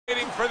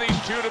for these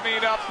two to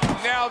meet up.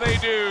 Now they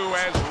do,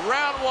 as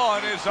round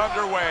one is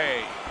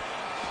underway.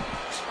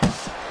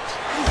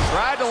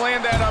 Tried to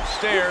land that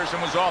upstairs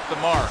and was off the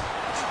mark.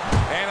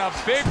 And a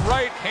big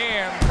right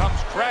hand comes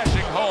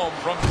crashing home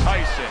from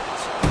Tyson.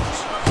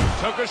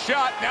 Took a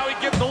shot, now he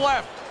gets the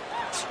left.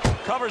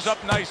 Covers up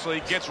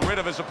nicely, gets rid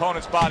of his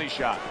opponent's body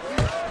shot.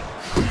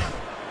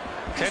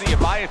 Teddy, you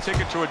buy a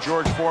ticket to a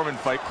George Foreman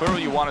fight,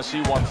 clearly you want to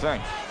see one thing.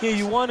 Yeah,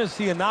 you want to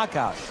see a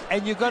knockout,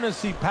 and you're going to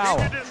see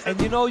power.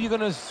 And you know you're going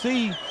to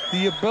see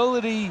the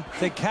ability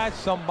to catch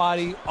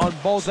somebody on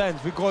both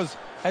ends, because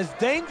as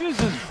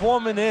dangerous as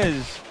Foreman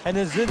is, and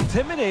as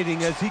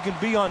intimidating as he can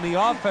be on the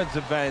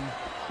offensive end,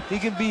 he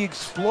can be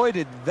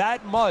exploited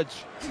that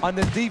much on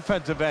the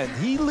defensive end.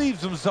 He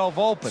leaves himself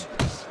open.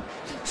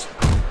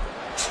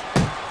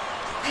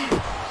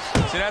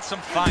 See, that's some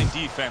fine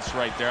defense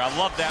right there. I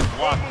love that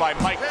block by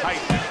Mike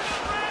Tyson.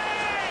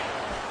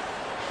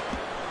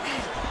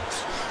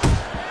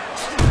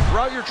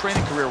 Throughout your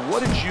training career,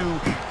 what did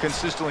you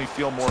consistently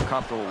feel more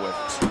comfortable with?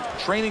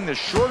 Training the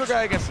shorter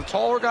guy against the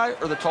taller guy,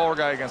 or the taller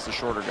guy against the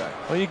shorter guy?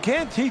 Well, you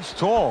can't teach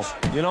tall.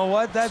 You know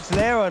what? That's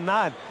there or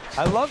not.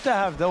 I love to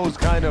have those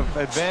kind of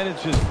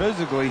advantages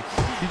physically.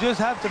 You just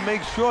have to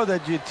make sure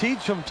that you teach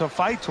him to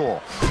fight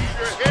tall.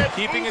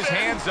 Keeping his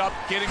hands up,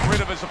 getting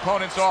rid of his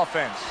opponent's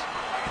offense.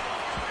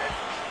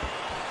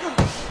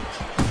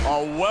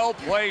 A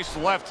well-placed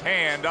left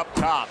hand up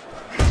top.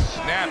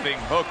 Snapping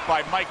hook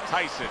by Mike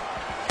Tyson.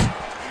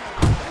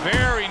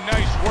 Very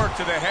nice work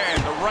to the head.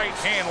 The right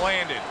hand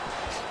landed.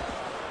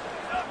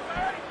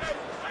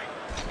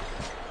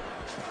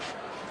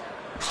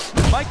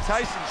 Mike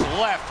Tyson's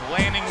left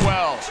landing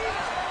well.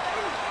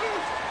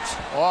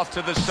 Off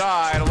to the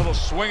side. A little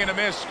swing and a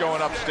miss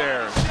going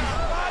upstairs.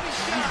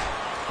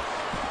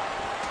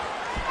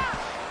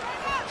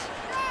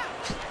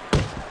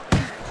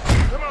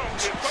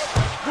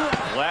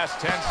 Last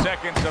 10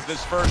 seconds of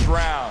this first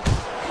round.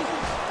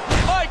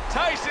 Mike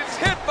Tyson's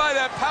hit by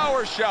that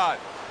power shot.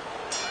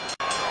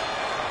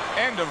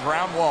 End of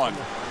round one.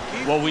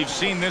 Well, we've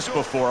seen this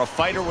before. A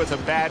fighter with a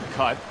bad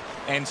cut,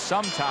 and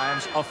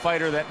sometimes a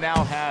fighter that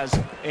now has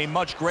a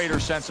much greater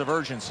sense of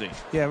urgency.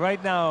 Yeah,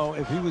 right now,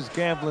 if he was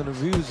gambling,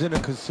 if he was in a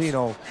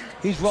casino,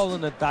 he's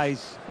rolling the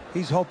dice.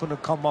 He's hoping to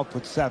come up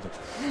with 7.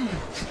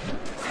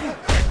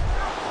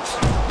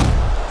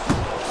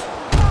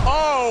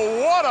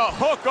 Oh, what a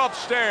hook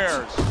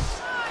upstairs.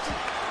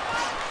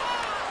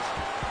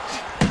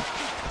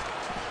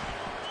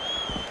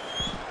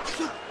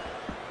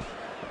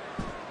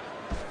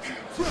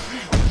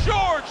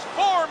 George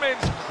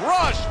Foreman's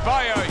crushed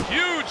by a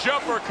huge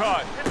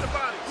uppercut.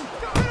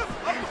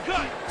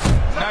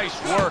 Nice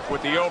work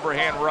with the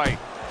overhand right.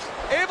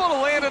 Able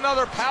to land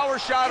another power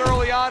shot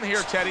early on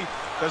here, Teddy.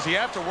 Does he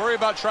have to worry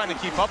about trying to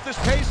keep up this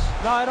pace?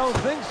 No, I don't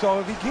think so.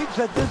 If he keeps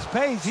at this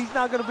pace, he's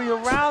not going to be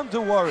around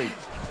to worry.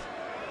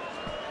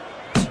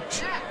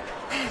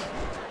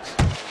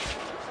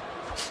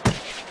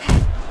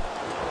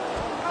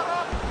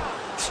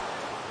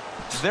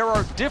 There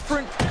are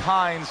different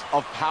kinds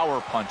of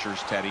power punchers,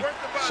 Teddy.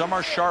 Some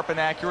are sharp and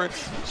accurate,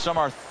 some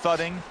are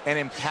thudding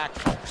and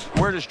impactful.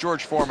 Where does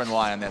George Foreman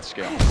lie on that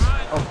scale?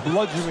 A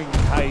bludgeoning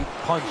type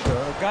puncher,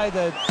 a guy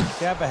that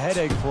you have a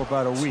headache for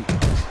about a week.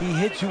 He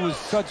hits you with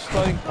such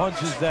thudding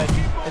punches that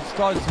it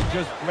starts to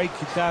just break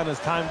you down as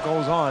time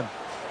goes on.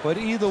 But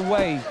either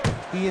way,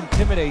 he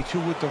intimidates you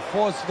with the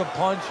force of the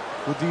punch,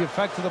 with the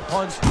effect of the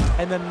punch,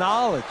 and the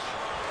knowledge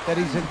that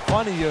he's in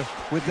front of you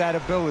with that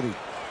ability.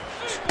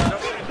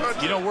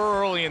 You know,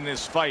 we're early in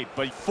this fight,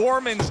 but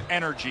Foreman's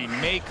energy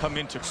may come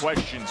into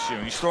question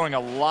soon. He's throwing a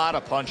lot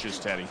of punches,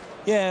 Teddy.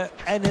 Yeah,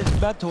 and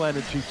his mental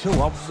energy, too.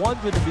 I'm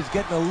wondering if he's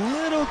getting a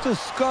little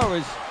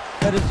discouraged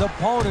that his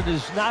opponent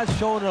is not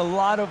showing a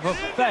lot of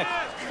effect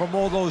from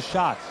all those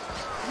shots.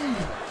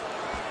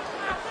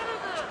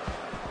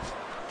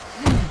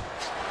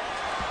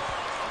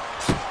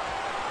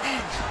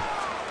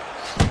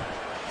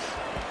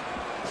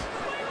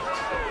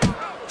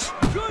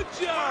 Good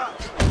job!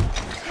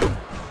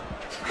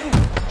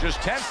 Just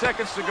 10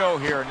 seconds to go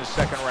here in the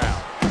second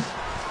round.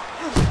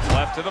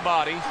 Left to the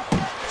body.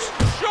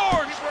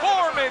 George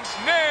Foreman's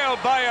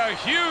nailed by a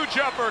huge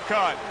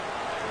uppercut.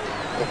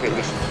 Okay,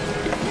 listen.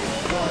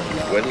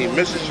 When he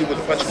misses you with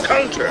a punch,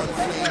 counter.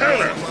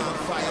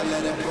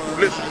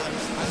 Listen,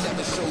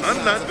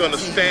 I'm not going to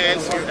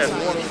stand here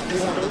and want to do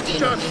those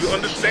shots. You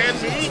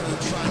understand me?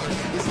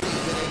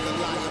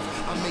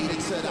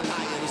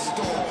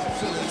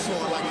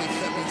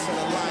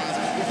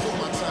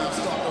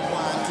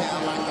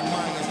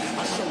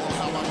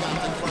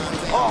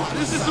 Oh,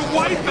 this is a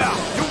wipeout.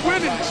 You're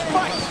winning this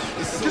fight.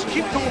 Just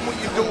keep doing what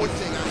you're doing.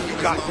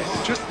 You got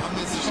that. Just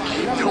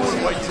keep doing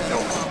what you're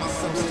doing.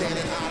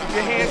 Keep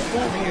your hands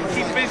moving and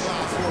keep busy,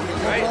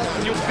 right?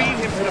 And you'll beat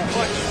him to the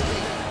punch.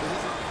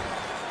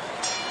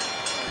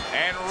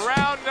 And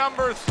round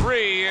number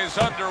 3 is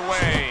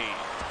underway.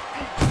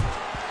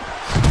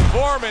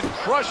 Foreman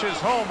crushes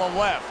home a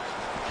left.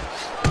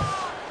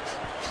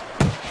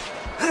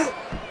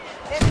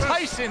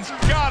 Tyson's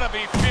gotta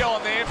be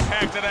feeling the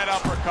impact of that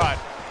uppercut.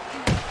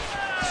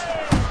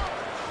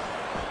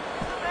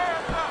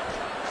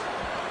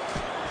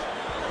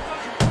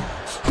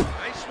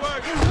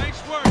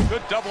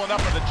 Good doubling up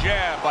of the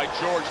jab by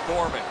George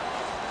Foreman.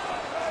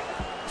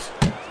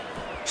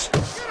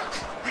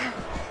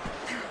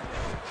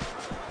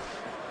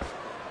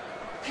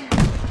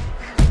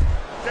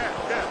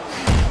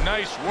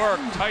 Nice work,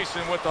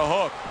 Tyson with the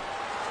hook.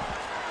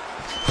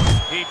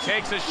 He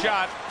takes a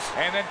shot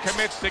and then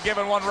commits to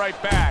giving one right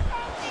back.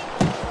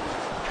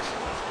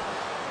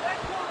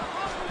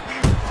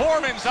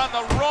 Foreman's on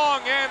the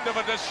wrong end of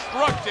a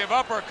destructive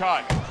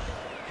uppercut.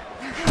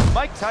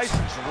 Mike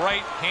Tyson's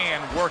right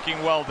hand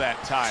working well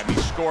that time. He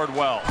scored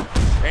well.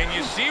 And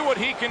you see what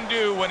he can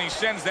do when he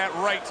sends that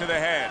right to the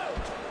head.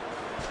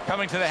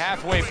 Coming to the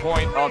halfway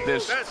point of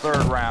this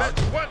third round.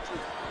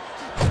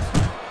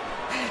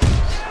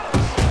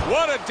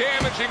 What a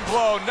damaging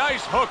blow.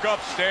 Nice hook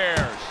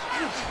upstairs.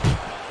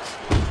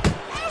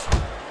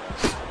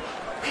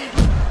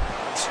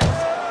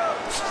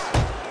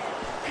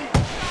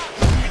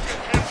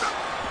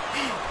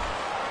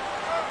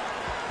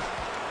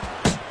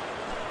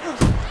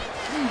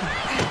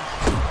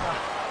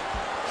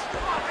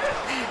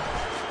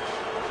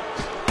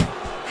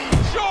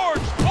 George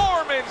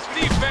Foreman's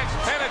defense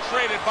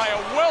penetrated by a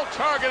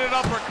well-targeted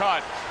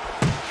uppercut.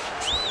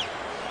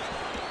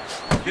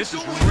 This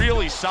is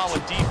really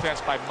solid defense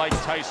by Mike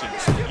Tyson.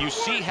 You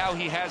see how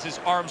he has his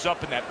arms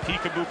up in that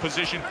peekaboo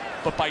position,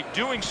 but by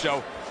doing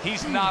so,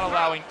 he's not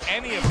allowing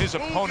any of his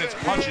opponent's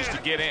punches to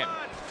get in.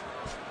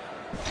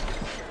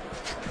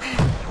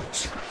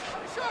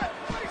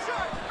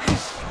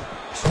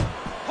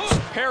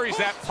 Parries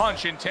that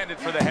punch intended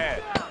for the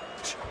head.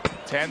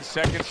 10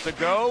 seconds to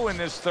go in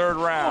this third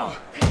round.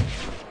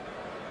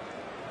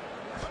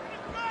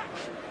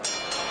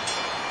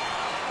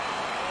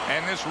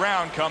 And this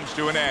round comes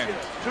to an end.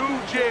 2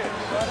 jabs.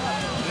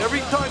 And every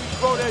time you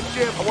throw that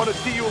jab, I want to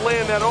see you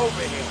land that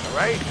overhand, all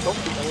right?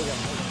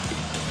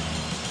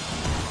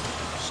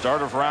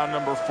 Start of round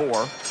number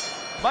 4.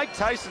 Mike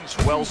Tyson's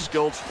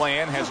well-skilled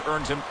plan has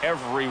earned him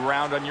every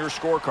round on your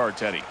scorecard,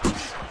 Teddy.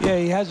 Yeah,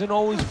 he hasn't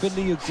always been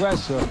the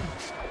aggressor,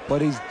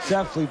 but he's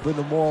definitely been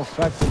the more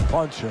effective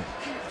puncher,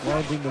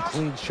 landing the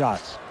clean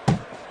shots.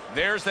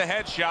 There's the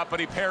headshot,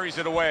 but he parries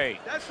it away.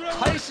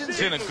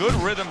 Tyson's in a good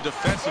rhythm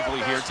defensively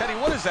here. Teddy,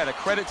 what is that, a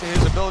credit to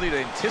his ability to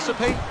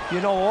anticipate?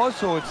 You know,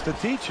 also it's the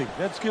teaching.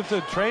 Let's give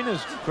the trainers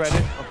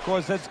credit. Of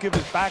course, let's give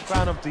his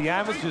background of the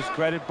amateurs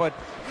credit, but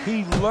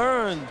he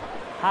learned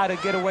how to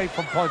get away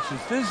from punches.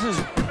 This is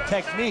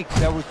technique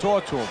that was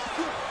taught to him.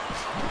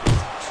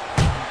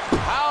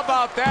 How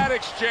about that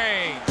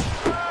exchange?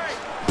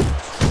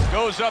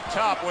 Goes up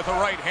top with a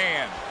right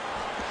hand.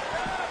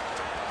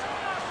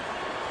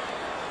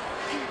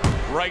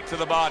 Right to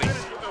the body.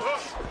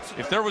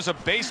 If there was a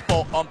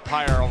baseball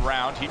umpire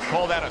around, he'd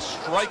call that a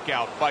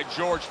strikeout by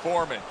George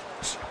Foreman.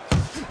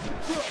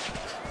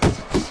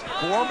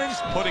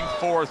 Foreman's putting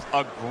forth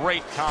a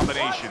great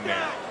combination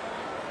there.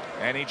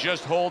 And he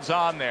just holds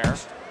on there,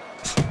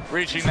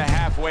 reaching the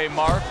halfway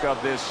mark of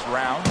this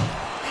round.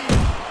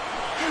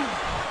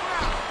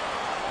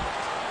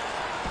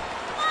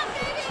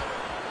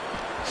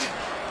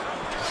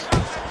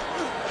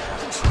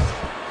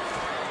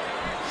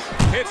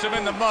 Hits him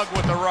in the mug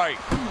with the right.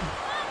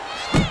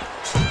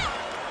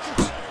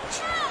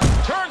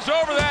 Turns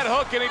over that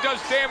hook and he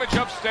does damage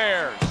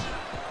upstairs.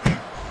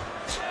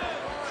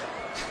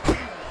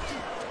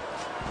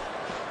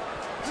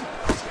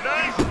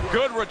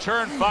 Good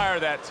return fire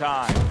that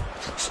time.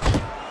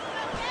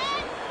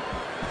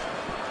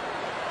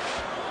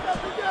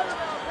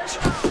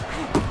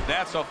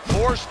 That's a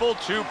forceful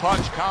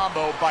 2-punch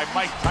combo by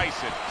Mike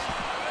Tyson.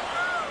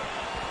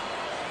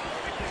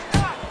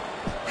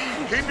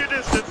 Keep your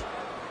distance.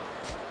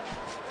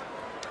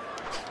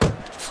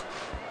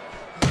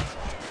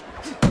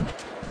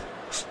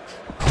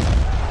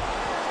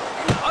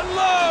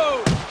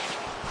 Unload!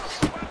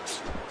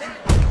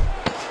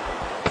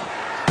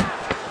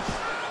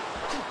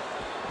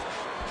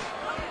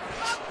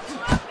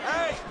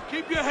 Hey,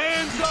 keep your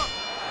hands up.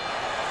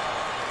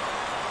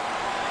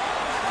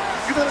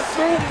 You gotta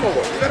throw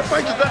more. You gotta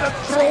fight. You gotta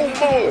throw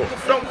more.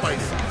 Don't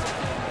fight.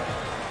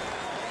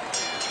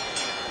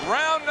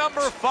 Round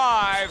number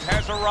 5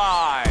 has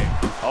arrived.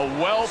 A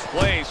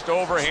well-placed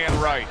overhand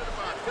right.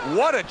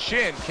 What a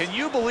chin. Can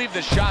you believe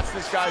the shots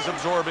this guy's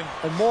absorbing?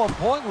 And more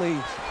importantly,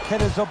 can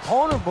his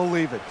opponent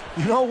believe it?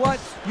 You know what?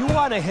 You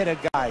want to hit a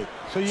guy,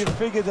 so you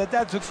figure that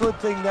that's a good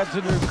thing, that's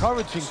an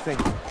encouraging thing.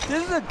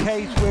 This is a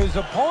case where his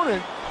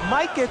opponent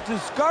might get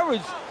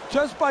discouraged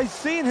just by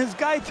seeing his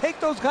guy take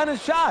those kind of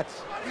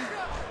shots.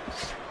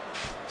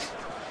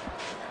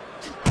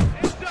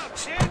 Hands up,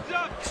 hands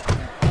up.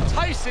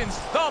 Tyson's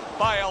thumped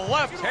by a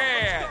left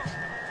hand.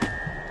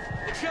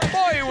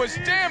 Boy, he was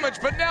damaged,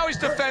 but now he's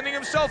defending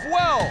himself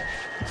well.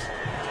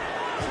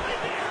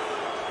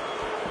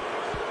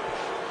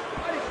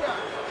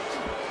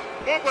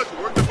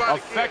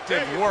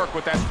 Effective work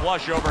with that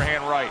flush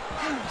overhand right.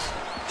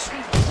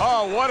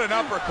 Oh, what an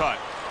uppercut.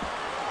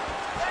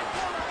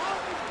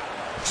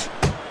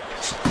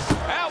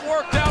 That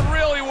worked out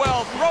really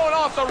well, throwing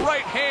off the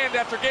right hand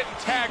after getting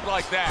tagged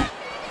like that.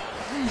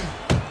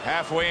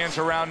 Halfway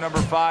into round number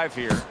 5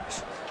 here.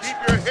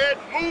 keep your head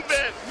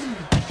moving.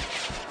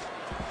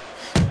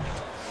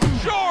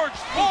 George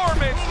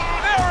Foreman,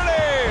 there it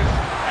is!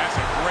 That's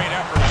a great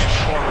effort against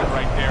Foreman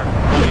right there.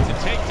 To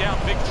take down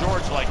Big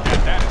George like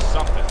that, that is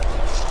something.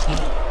 1,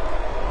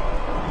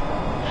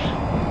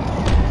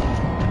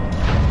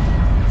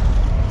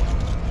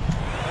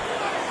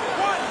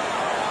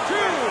 2,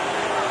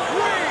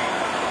 3,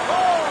 4,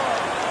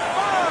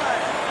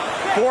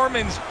 5.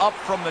 Foreman's up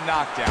from the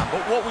knockdown,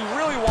 but what we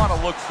really want to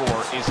look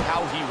for is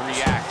how he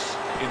reacts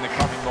in the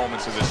coming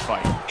moments of this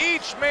fight.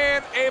 Each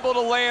man able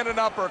to land an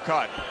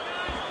uppercut.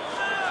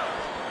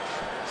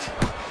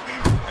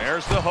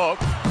 There's the hook.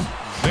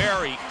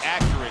 Very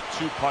accurate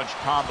two-punch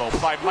combo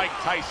by Mike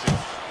Tyson.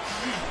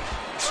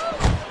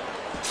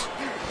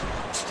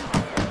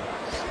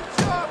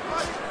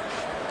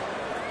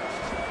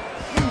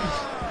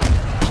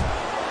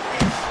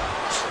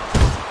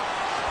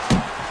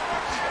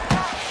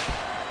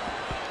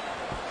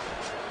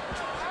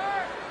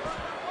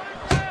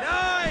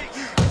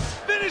 Nice!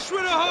 Finish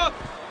with a hook!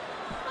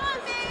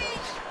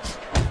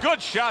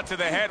 Good shot to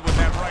the head with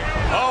that right.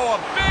 Oh, a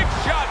big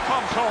shot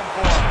comes home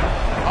for him.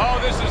 Oh,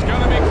 this is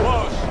going to be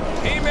close.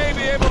 He may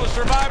be able to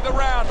survive the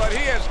round, but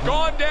he has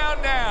gone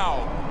down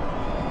now.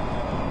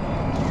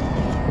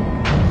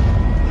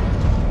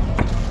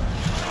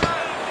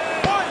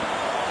 One,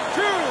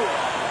 two,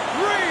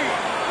 three,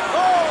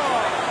 four,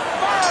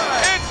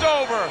 five. It's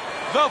over.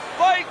 The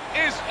fight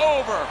is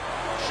over.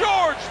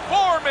 George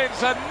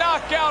Foreman's a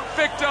knockout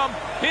victim.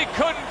 He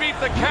couldn't beat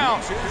the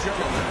count.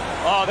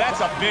 Oh, that's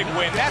a big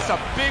win. That's a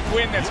big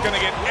win that's going to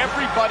get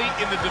everybody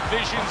in the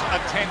division's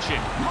attention.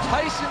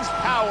 Tyson's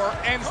power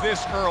ends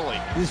this early.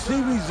 You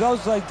see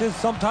results like this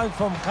sometimes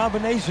from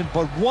combination,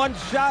 but one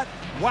shot,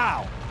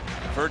 wow.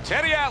 For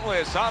Teddy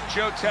Atlas, I'm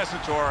Joe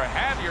Tessitore.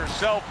 Have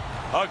yourself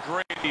a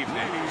great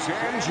evening. Ladies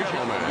and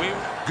gentlemen,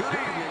 good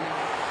evening.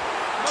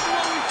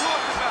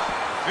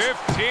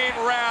 15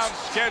 rounds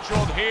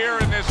scheduled here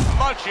in this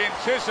much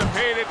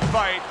anticipated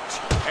fight,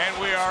 and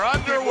we are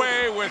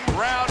underway with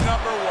round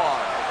number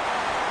 1.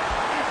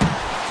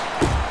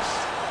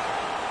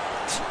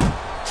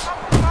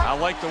 I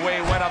like the way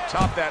he went up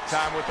top that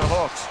time with the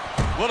hook.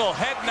 Little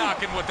head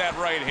knocking with that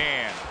right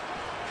hand.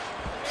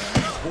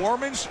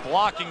 Foreman's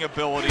blocking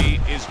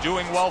ability is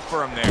doing well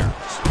for him there.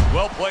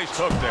 Well-placed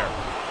hook there.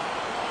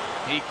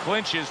 He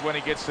clinches when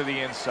he gets to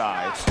the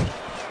inside.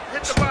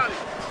 Hit the body.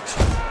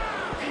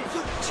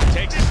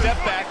 Takes a step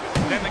back,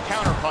 then the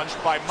counter punch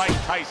by Mike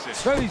Tyson.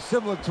 Very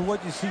similar to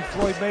what you see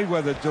Floyd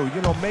Mayweather do.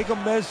 You know, make a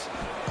miss,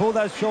 pull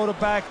that shoulder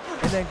back,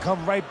 and then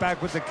come right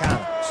back with the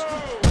counter.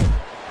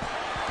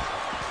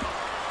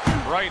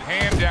 Right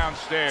hand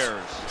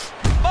downstairs.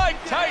 Mike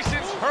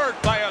Tyson's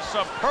hurt by a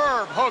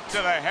superb hook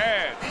to the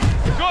head.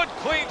 Good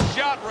clean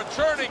shot,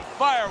 returning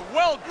fire.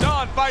 Well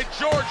done by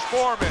George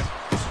Foreman.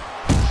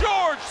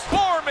 George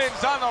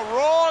Foreman's on the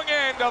wrong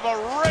end of a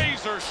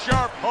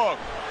razor-sharp hook.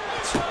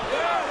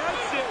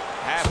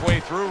 Halfway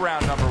through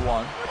round number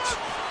 1.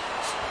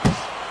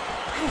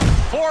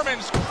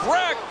 Foreman's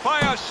cracked by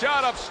a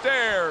shot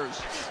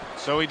upstairs.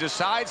 So he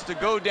decides to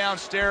go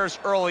downstairs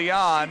early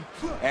on,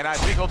 and I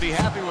think he'll be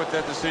happy with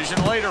that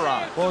decision later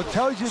on. Well, it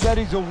tells you that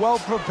he's a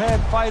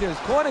well-prepared fighter. His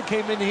corner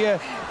came in here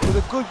with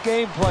a good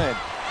game plan.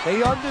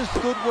 They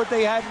understood what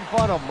they had in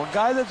front of him. A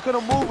guy that's going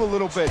to move a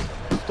little bit.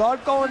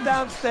 Start going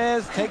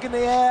downstairs, taking the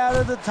air out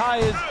of the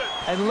tires,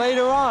 and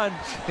later on,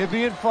 he'll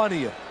be in front of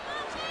you.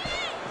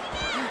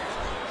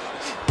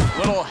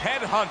 Little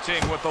head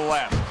hunting with the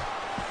left.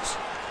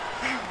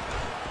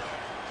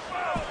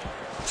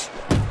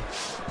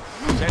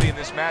 Teddy, in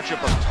this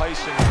matchup of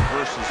Tyson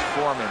versus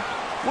Foreman,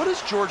 what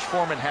does George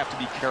Foreman have to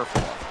be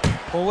careful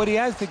of? Well, what he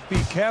has to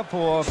be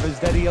careful of is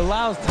that he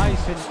allows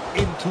Tyson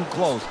in too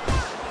close.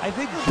 I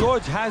think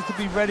George has to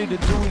be ready to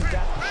do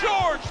that.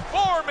 George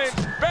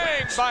Foreman's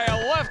banged by a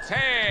left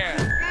hand.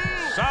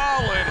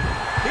 Solid.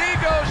 He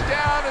goes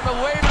down in the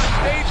later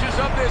stages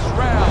of this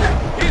round.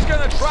 He's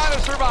going to try to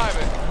survive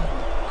it.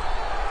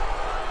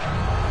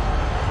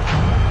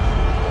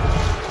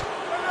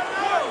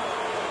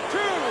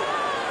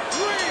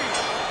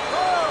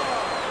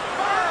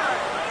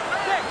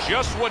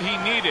 Just what he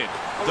needed,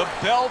 the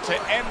bell to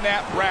end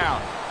that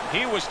round.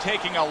 He was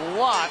taking a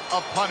lot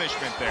of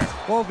punishment there.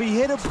 Well, if he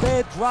hit a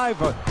bad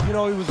driver, you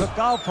know, he was a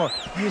golfer,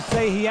 you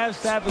say he has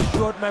to have a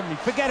short memory.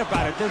 Forget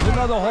about it. There's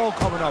another hole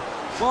coming up.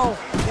 Well,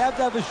 you have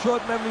to have a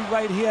short memory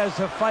right here as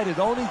a fighter.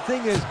 The only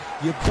thing is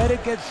you better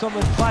get some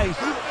advice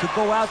to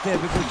go out there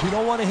because you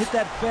don't want to hit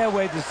that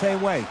fairway the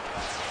same way.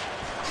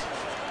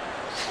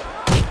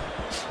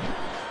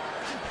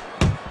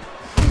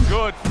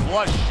 Good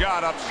flush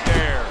shot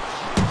upstairs.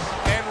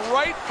 And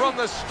right from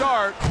the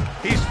start,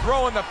 he's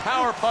throwing the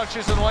power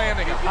punches and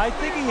landing them. I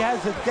think he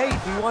has a date.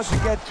 He wants to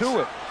get to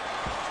it.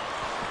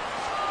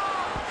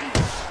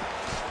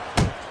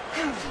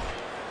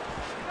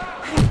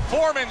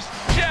 Foreman's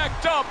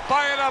jacked up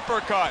by an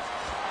uppercut.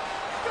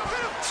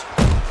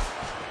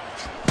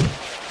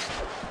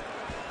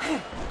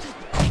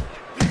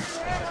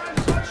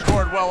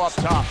 Scored well up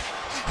top.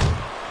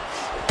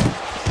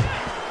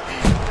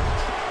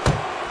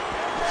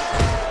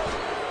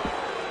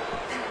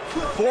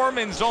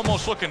 Foreman's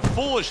almost looking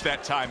foolish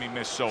that time he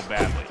missed so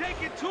badly.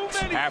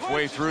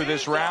 Halfway through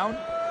this round.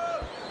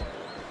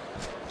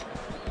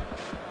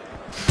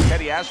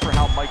 Teddy, as for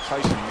how Mike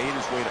Tyson made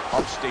his way to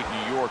upstate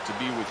New York to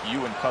be with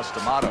you and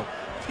Customato,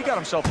 he got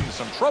himself into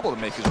some trouble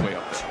to make his way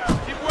up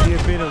there. He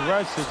had been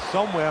arrested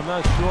somewhere, I'm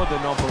not sure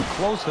the number,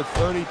 close to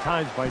 30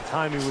 times by the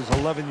time he was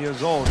 11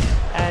 years old.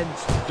 And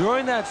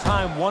during that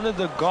time, one of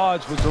the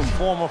guards was a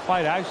former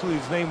fighter. Actually,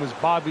 his name was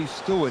Bobby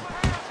Stewart.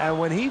 And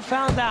when he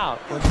found out,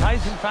 when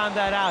Tyson found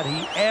that out,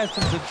 he asked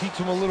him to teach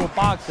him a little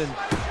boxing.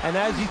 And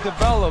as he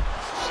developed,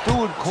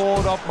 Stewart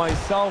called up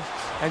myself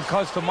and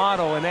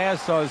Customato and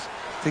asked us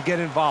to get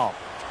involved.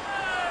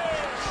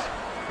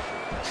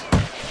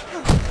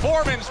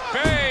 Foreman's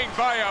banged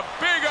by a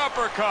big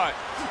uppercut.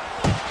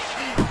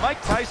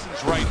 Mike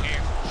Tyson's right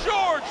hand.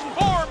 George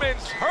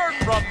Foreman's hurt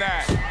from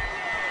that.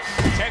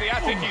 Teddy, I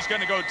think he's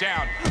going to go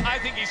down. I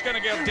think he's going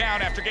to go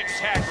down after getting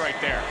tagged right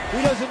there.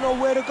 He doesn't know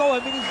where to go. I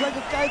mean, he's like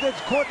a guy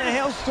that's caught in a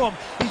hailstorm.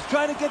 He's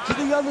trying to get to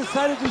the other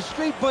side of the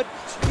street, but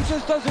he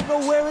just doesn't know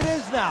where it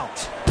is now.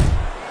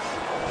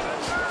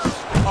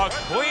 A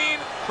clean,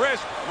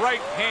 crisp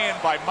right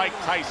hand by Mike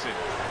Tyson.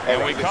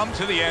 And we come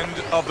to the end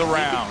of the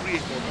round.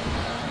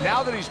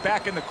 Now that he's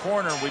back in the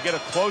corner, we get a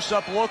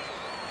close-up look.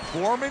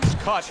 Foreman's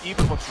cut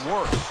even looks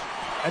worse.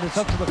 And it's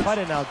up to the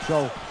fighter now,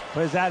 Joe,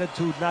 for his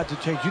attitude not to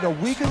change. You know,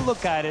 we can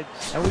look at it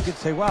and we can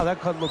say, wow, that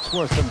cut looks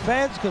worse. The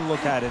fans can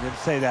look at it and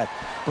say that.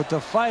 But the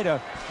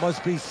fighter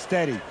must be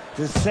steady,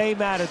 the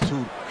same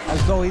attitude,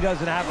 as though he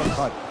doesn't have a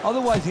cut.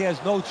 Otherwise, he has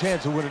no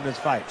chance of winning this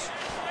fight.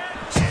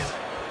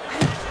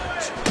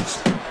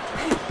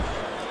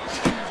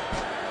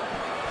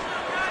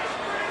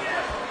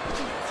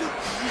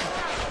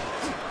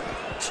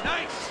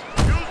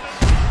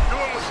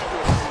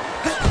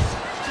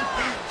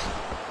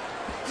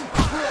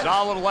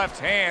 Solid left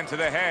hand to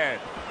the head.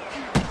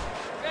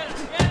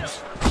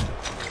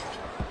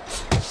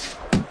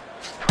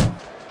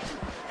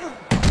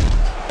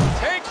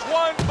 Takes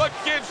one, but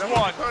gives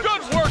one.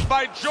 Good work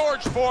by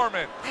George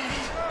Foreman.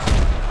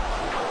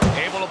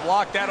 Able to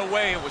block that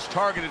away. It was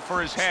targeted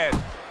for his head.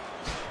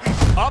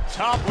 Up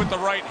top with the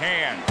right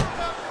hand.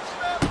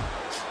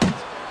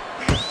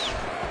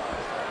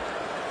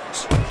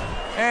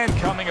 And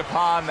coming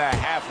upon the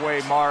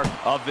halfway mark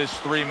of this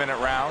 3-minute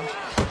round.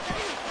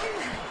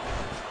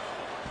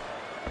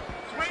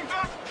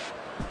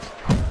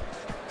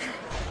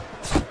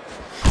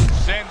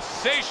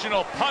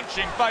 Sensational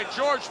punching by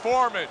George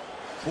Foreman.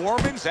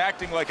 Foreman's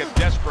acting like a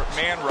desperate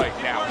man right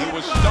now. He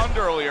was stunned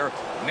earlier.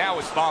 Now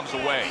it's bombs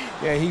away.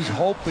 Yeah, he's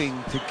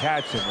hoping to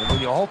catch him. And when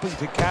you're hoping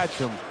to catch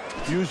him,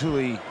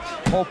 usually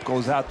hope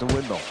goes out the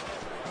window.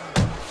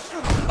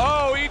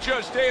 Oh, he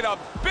just ate a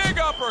big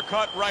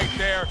uppercut right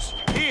there.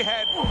 He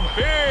had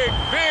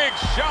big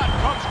shot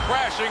comes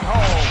crashing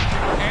home.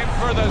 And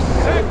for the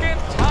second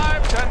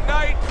time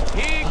tonight,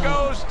 he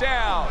goes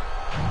down.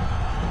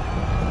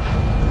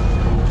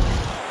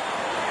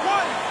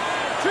 1,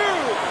 2, 3, 4,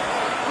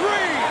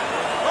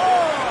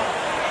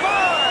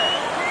 5,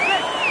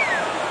 6,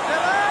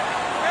 7,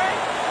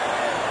 8,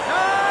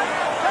 9,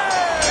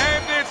 10.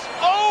 And it's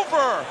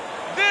over.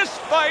 This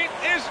fight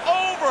is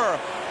over.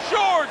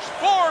 George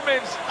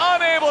Foreman's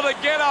unable to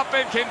get up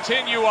and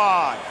continue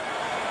on.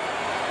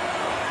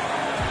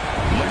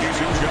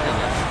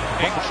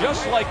 And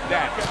just like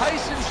that,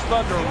 Tyson's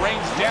thunder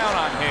rains down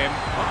on him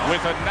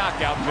with a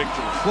knockout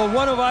victory. Well,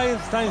 one of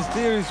Einstein's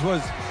theories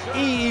was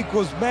E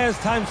equals mass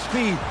times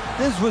speed.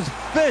 This was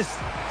fist,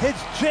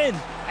 hits chin,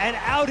 and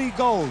out he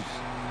goes.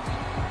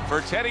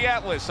 For Teddy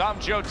Atlas, I'm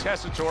Joe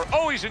Tessitore.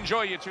 Always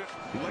enjoy you too.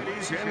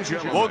 Ladies and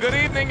gentlemen. Well, good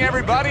evening,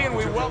 everybody, and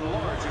we welcome.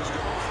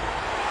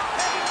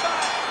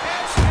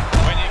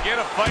 Get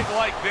a fight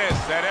like this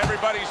that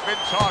everybody's been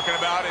talking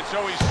about. It's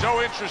always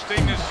so interesting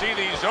to see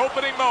these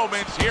opening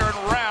moments here in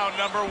round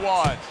number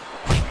 1.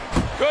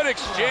 Good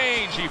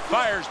exchange. He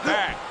fires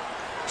back.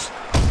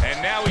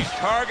 And now he's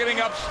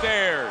targeting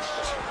upstairs.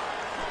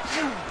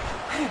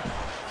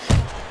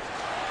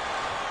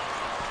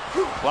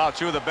 Wow,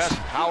 two of the best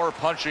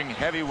power-punching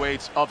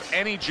heavyweights of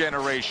any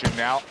generation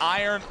now.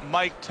 Iron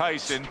Mike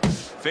Tyson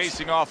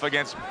facing off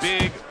against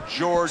Big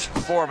George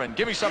Foreman.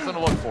 Give me something to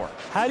look for.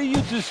 How do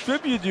you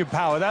distribute your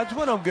power? That's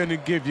what I'm going to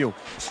give you.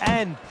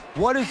 And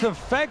what is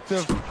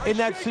effective in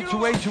that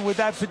situation with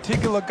that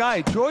particular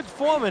guy? George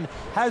Foreman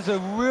has a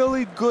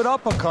really good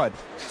uppercut.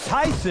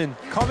 Tyson,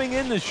 coming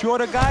in, the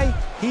shorter guy,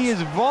 he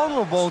is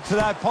vulnerable to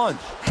that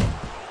punch.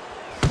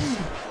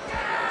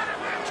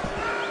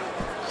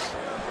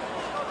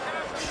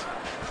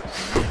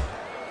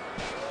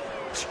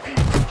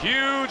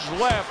 Huge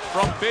left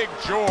from Big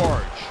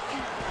George.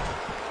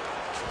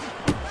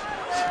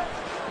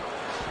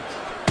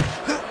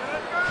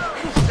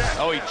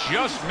 Oh, he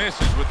just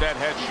misses with that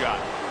headshot.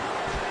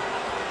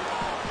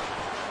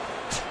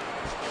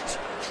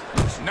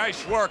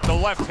 Nice work, the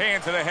left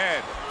hand to the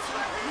head.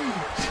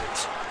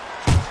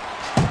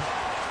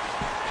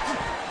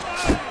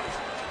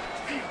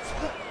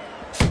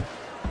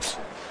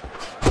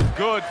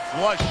 Good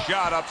flush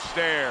shot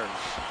upstairs.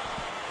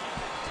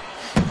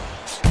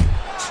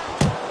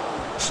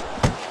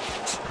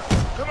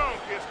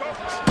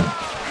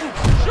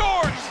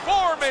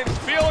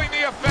 feeling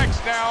the effects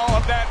now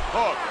of that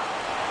hook.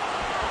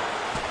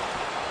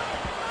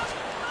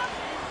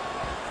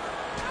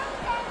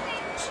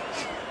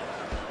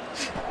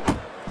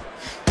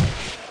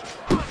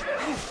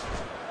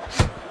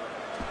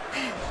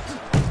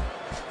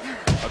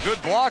 A good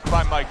block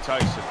by Mike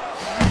Tyson.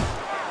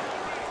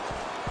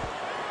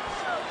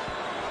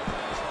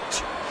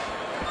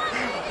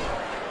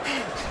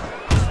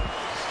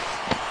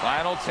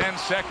 Final 10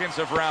 seconds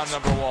of round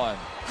number 1.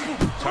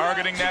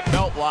 Targeting that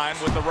belt line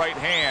with the right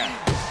hand.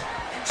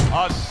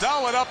 A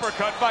solid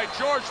uppercut by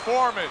George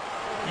Foreman.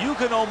 You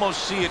can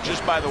almost see it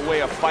just by the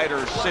way a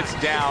fighter sits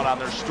down on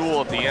their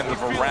stool at the end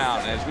of a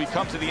round. As we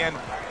come to the end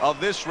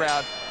of this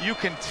round, you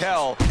can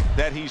tell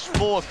that he's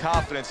full of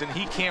confidence, and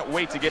he can't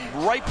wait to get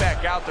right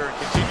back out there and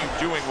continue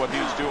doing what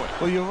he's doing.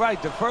 Well, you're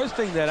right. The first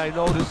thing that I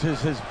noticed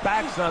is his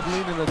back's not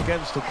leaning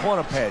against the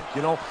corner pad.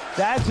 You know,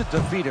 that's a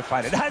defeated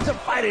fighter. That's a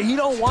fighter. He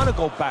don't want to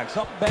go back.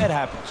 Something bad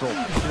happened to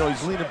him. You know,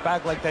 he's leaning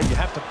back like that. You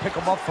have to pick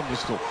him up from the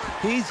stool.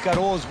 He's got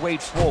all his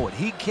weight forward.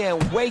 He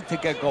can't wait to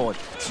get going.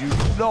 You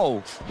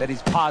know that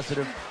he's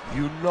positive.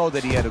 You know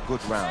that he had a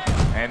good round.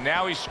 And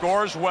now he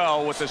scores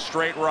well with the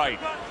straight right.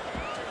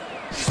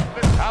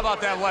 How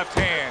about that left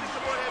hand?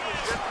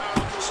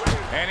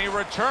 And he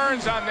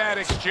returns on that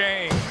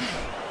exchange.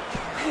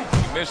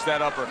 He missed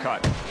that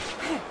uppercut.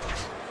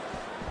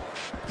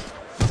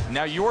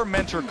 Now, your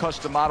mentor,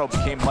 Customato,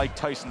 became Mike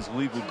Tyson's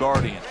legal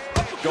guardian.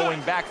 Going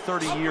back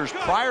 30 years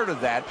prior to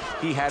that,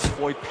 he had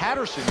Floyd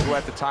Patterson, who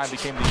at the time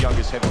became the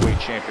youngest heavyweight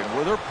champion.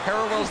 Were there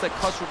parallels that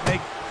Cuss would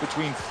make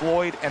between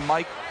Floyd and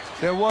Mike?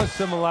 There was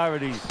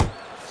similarities.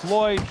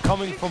 Floyd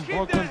coming from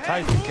Brooklyn,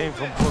 Tyson came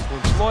from Brooklyn.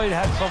 Floyd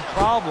had some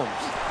problems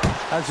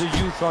as a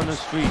youth on the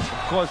street.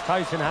 Of course,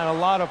 Tyson had a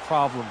lot of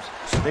problems.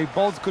 They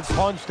both could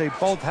punch, they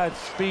both had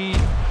speed,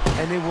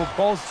 and they were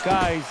both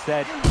guys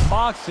that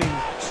boxing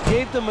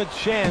gave them a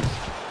chance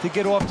to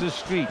get off the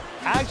street.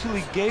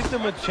 Actually gave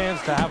them a chance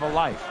to have a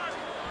life.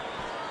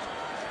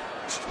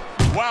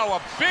 Wow,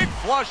 a big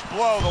flush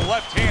blow, the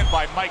left hand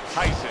by Mike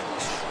Tyson.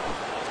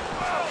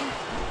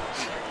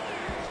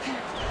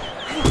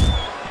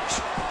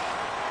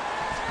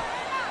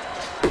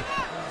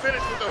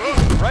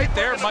 Right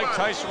there, Mike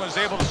Tyson was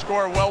able to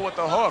score well with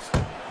the hook.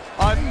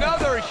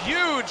 Another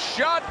huge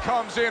shot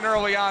comes in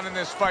early on in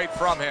this fight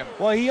from him.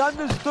 Well, he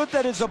understood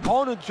that his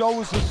opponent, Joe,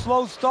 was a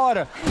slow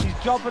starter. He's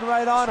jumping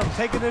right on him,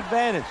 taking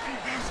advantage.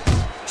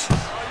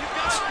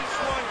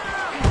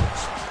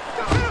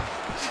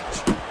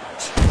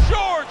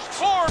 George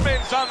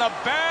Foreman's on the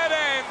bad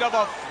end of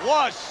a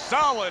flush,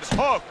 solid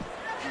hook.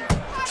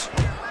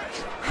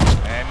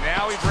 And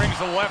now he brings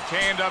the left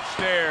hand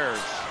upstairs.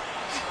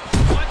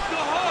 Watch the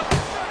hook.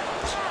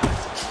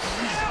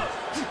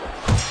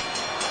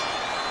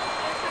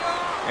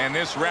 And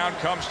this round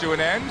comes to an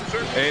end.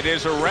 It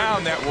is a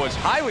round that was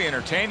highly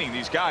entertaining.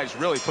 These guys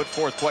really put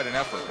forth quite an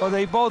effort. Well,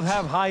 they both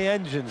have high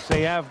engines.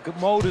 They have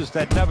motors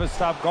that never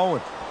stop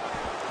going.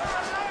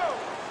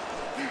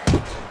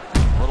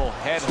 Little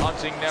head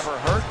hunting never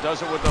hurt.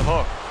 Does it with the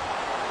hook.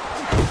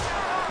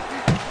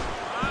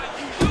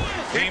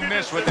 He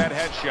missed with that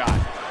headshot.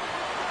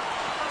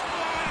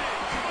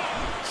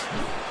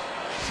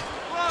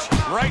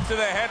 Right to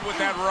the head with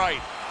that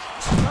right.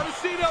 Gotta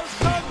see those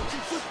coming.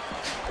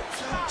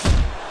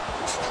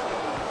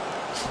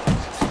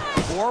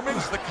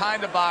 Foreman's the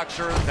kind of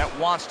boxer that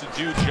wants to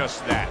do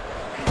just that.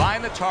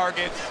 Find the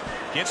target,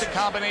 get the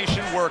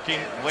combination working,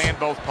 land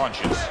both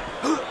punches.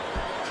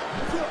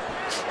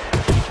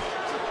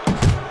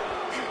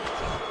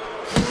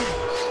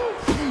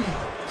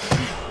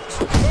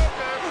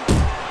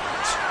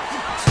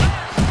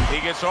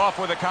 He gets off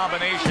with a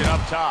combination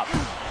up top.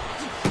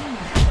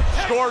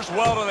 Scores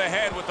well to the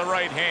head with the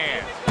right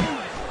hand.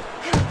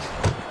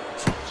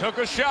 Took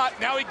a shot,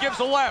 now he gives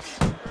a left.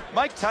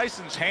 Mike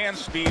Tyson's hand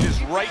speed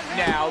is right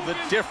now the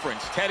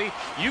difference. Teddy,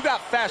 you got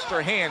faster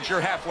hands,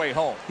 you're halfway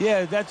home.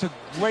 Yeah, that's a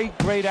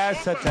great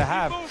asset to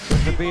have,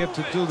 to be able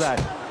to do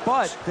that.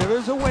 But there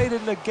is a way to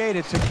negate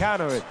it, to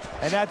counter it,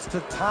 and that's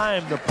to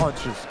time the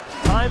punches.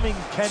 Timing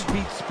can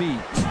beat speed.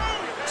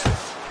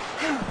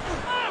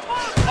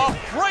 A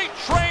freight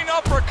train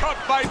uppercut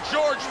by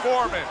George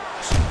Foreman.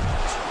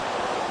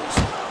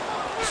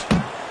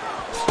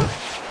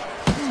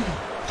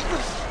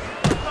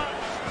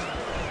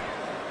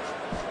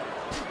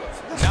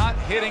 Not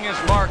hitting his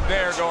mark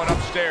there, going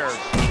upstairs.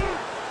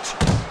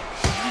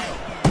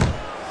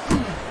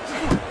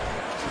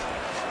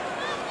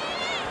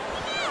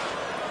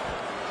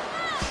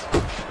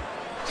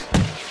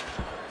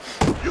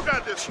 You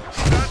got this.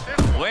 You got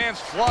this.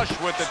 Lands flush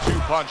with the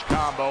two-punch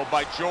combo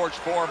by George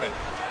Foreman.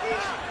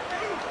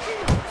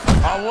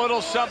 A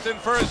little something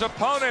for his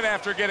opponent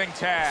after getting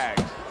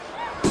tagged.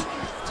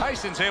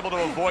 Tyson's able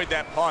to avoid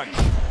that punch.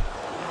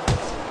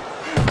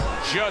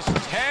 Just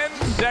 10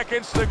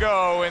 seconds to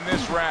go in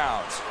this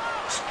round.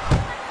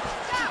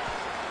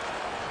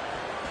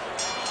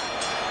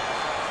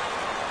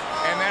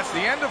 And that's the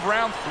end of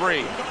round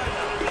 3.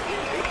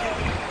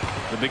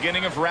 The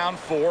beginning of round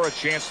 4, a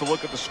chance to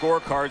look at the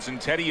scorecards. And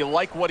Teddy, you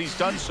like what he's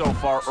done so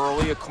far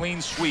early, a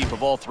clean sweep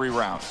of all 3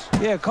 rounds.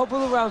 Yeah, a couple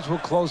of rounds were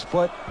close,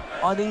 but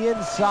on the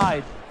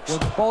inside, when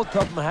both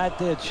of them had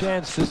their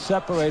chance to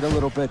separate a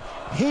little bit,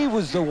 he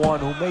was the one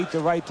who made the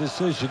right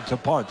decision to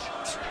punch.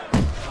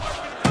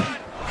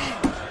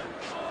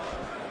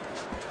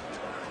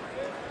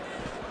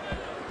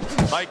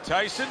 Mike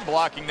Tyson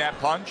blocking that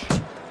punch.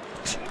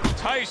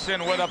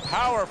 Tyson with a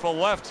powerful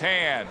left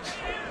hand.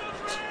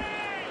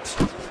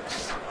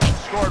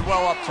 Scored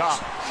well up top.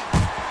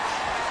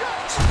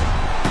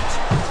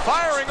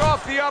 Firing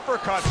off the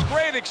uppercuts.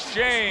 Great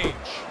exchange.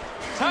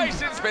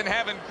 Tyson's been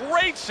having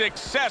great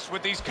success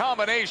with these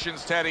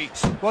combinations, Teddy.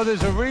 Well,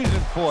 there's a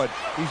reason for it.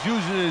 He's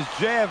using his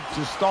jab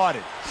to start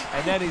it,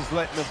 and then he's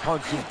letting the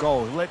punches go,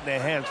 letting their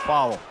hands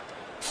follow.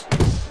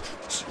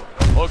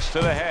 Hooks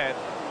to the head.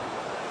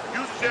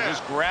 And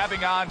just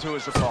grabbing onto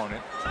his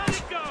opponent.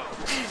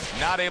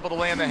 Not able to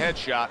land the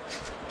headshot.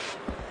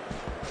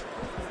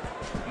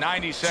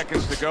 90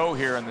 seconds to go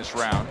here in this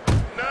round.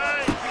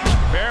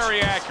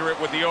 Very accurate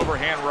with the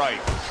overhand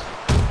right.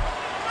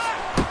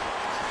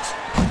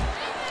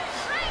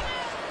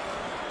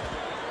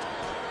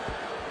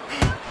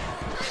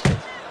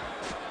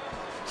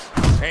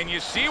 And you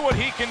see what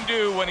he can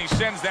do when he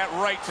sends that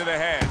right to the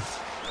head.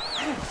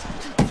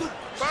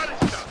 Body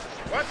shot.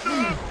 What's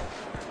up?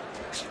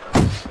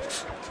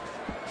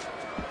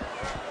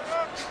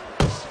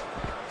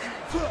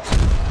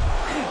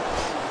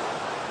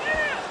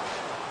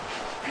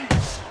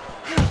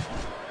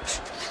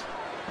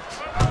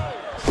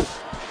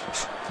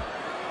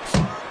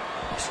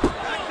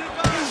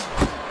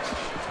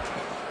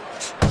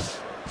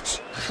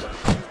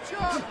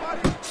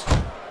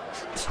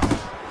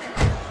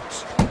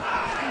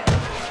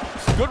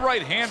 Good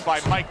right hand by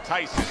Mike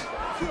Tyson.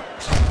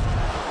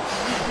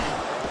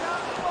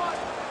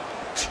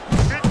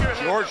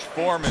 George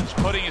Foreman's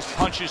putting his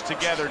punches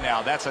together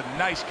now. That's a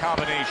nice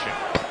combination.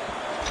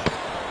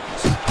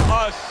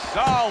 A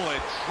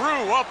solid,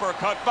 true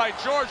uppercut by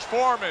George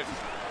Foreman.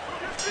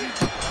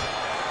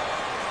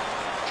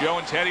 Joe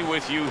and Teddy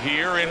with you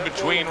here in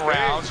between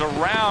rounds. A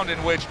round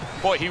in which,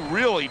 boy, he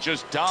really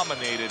just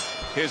dominated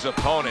his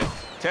opponent.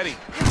 Teddy,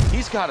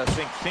 he's got to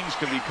think things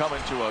could be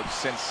coming to a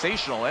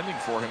sensational ending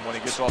for him when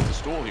he gets off the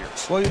stool here.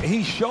 Well,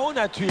 he's showing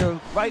that to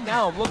you right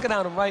now. I'm looking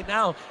at him right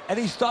now, and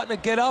he's starting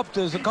to get up.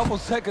 There's a couple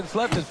seconds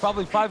left. There's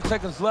probably 5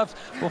 seconds left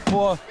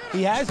before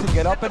he has to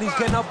get up, and he's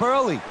getting up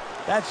early.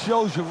 That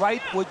shows you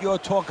right what you're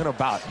talking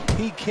about.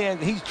 He's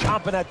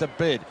chomping at the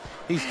bit.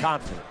 He's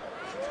confident.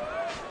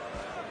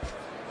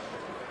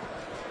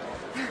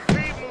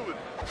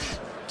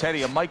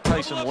 Teddy, a Mike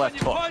Tyson left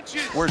hook.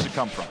 Where's it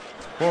come from?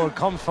 Well, it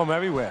comes from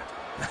everywhere.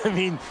 I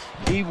mean,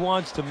 he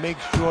wants to make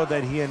sure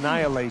that he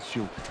annihilates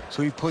you,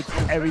 so he puts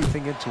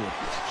everything into it.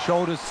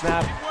 Shoulder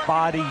snap,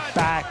 body,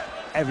 back,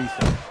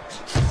 everything.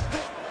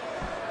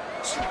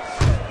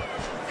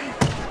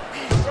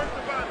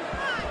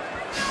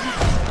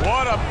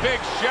 What a big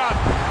shot,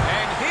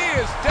 and he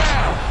is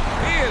down.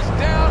 He is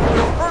down for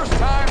the first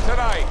time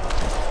tonight.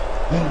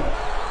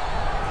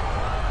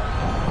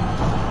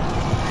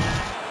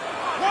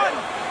 1,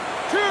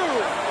 2,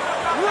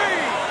 3,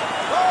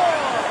 4,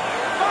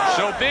 5.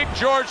 So big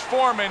George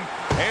Foreman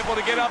able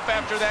to get up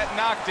after that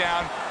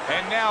knockdown,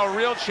 and now a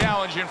real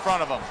challenge in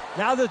front of him.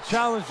 Now the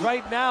challenge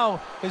right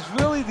now is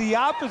really the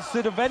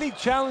opposite of any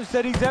challenge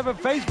that he's ever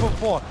faced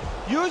before.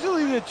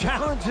 Usually the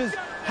challenge is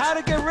how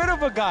to get rid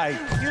of a guy.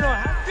 You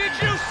know, did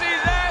you see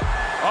that?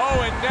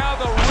 Oh, and now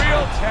the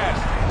real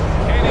test.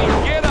 Can he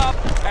get up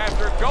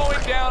after going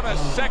down a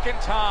second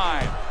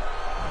time?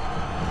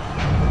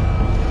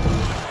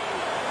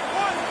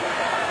 1,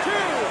 2,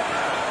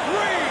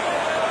 3,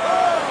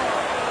 4,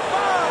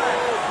 5,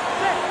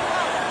 6,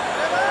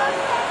 7,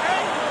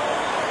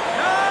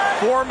 8, 9.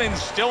 Foreman's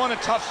still in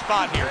a tough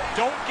spot here.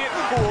 Don't get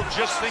fooled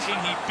just thinking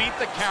he beat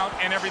the count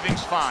and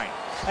everything's fine.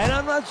 And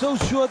I'm not so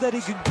sure that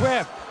he can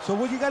grab. So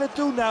what you got to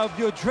do now, if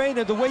you're a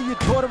trainer, the way you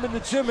taught him in the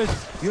gym is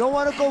you don't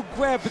want to go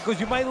grab because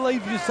you might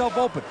leave yourself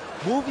open.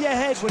 Move your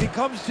head when he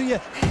comes to you,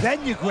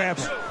 then you grab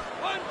him.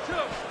 1, 2.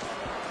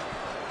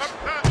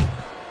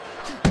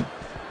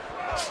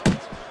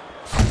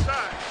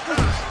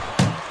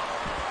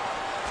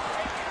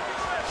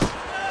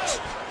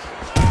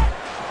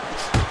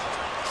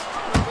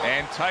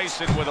 And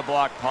Tyson with a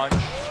block punch.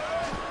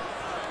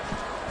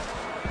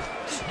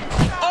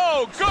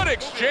 Oh, good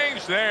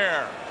exchange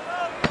there.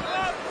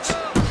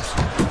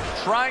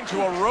 Trying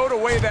to erode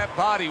away that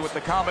body with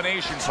the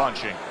combination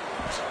punching.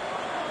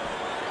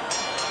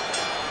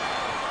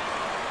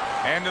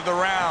 End of the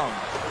round.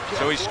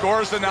 So he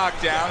scores the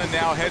knockdown and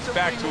now heads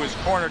back to his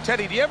corner.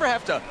 Teddy, do you ever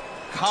have to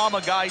calm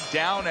a guy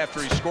down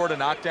after he scored a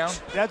knockdown?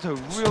 That's a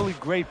really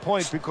great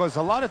point, because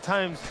a lot of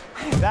times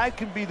that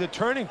can be the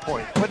turning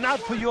point, but not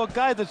for your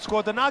guy that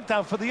scored the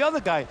knockdown, for the other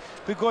guy,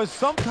 because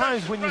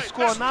sometimes when you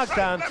score a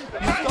knockdown,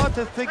 you start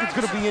to think it's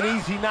going to be an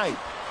easy night,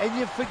 and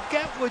you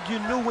forget what you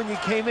knew when you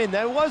came in.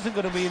 That it wasn't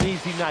going to be an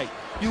easy night.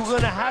 You were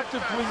going to have to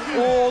bring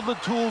all the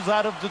tools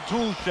out of the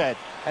tool shed,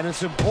 and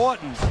it's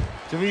important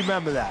to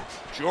remember that.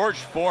 George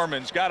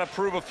Foreman's got to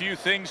prove a few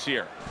things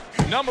here.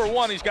 Number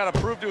one, he's got to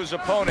prove to his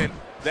opponent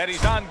that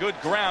he's on good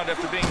ground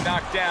after being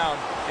knocked down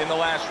in the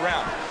last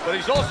round. But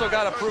he's also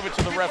got to prove it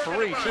to the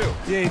referee, too.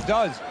 Yeah, he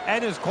does.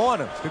 And his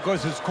corner.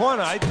 Because his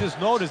corner, I just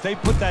noticed, they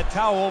put that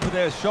towel over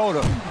their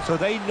shoulder. So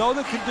they know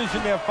the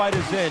condition their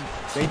fighter's in.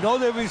 They know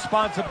their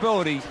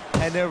responsibility,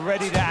 and they're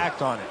ready to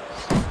act on it.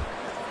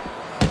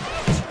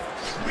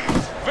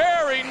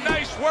 Very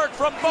nice work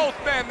from both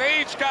men.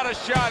 They each got a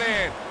shot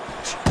in.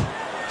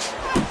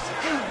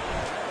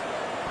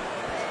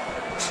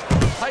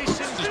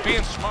 Tyson is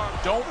being smart.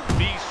 Don't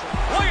be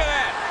smart. Look at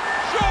that.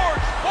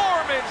 George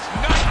Foreman's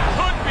night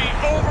could be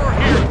over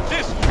here.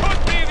 This could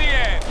be the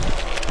end.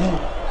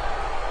 1,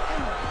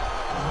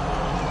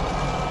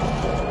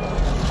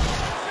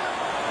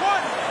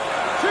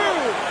 2,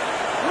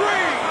 3,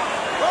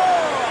 4,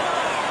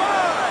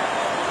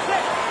 5,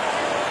 6,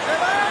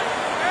 7,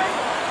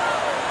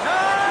 8,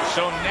 9.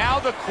 So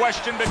now the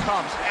question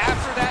becomes,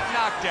 after that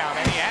knockdown,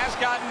 and he has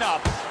gotten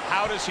up,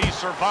 how does he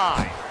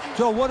survive?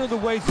 So one of the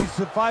ways he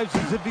survives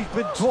is if he's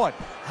been taught.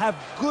 Have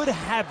good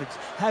habits.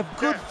 Have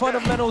good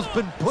fundamentals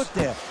been put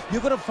there.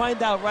 You're going to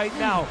find out right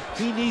now.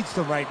 He needs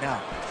them right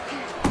now.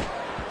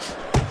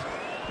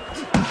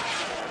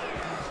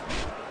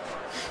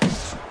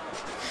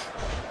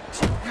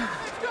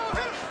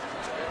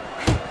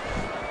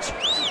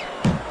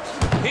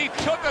 He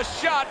took a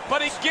shot,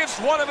 but he gives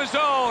one of his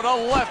own. A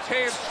left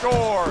hand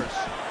scores.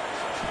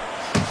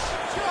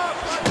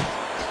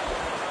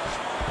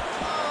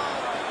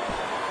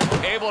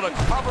 Able to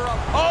cover up.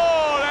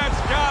 Oh,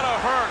 that's gotta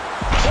hurt.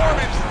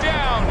 Foreman's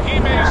down. He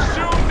may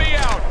soon be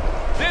out.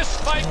 This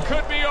fight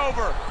could be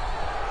over. 1,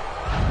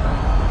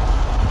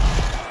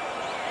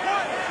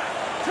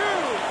 2,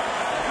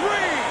 3,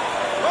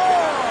 4,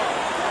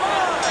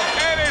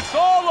 5. And it's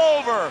all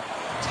over.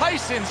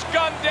 Tyson's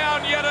gunned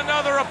down yet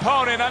another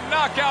opponent. A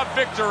knockout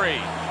victory.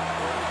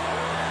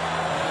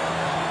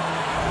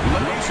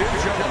 Ladies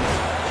and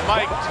gentlemen,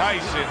 Mike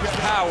Tyson's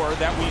power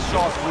that we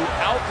saw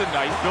throughout the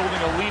night,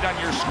 building a lead on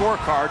your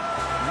scorecard,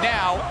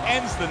 now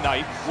ends the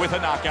night with a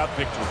knockout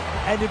victory.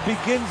 And it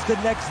begins the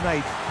next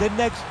night, the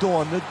next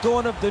dawn, the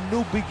dawn of the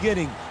new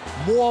beginning.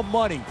 More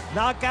money.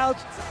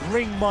 Knockouts,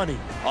 ring money.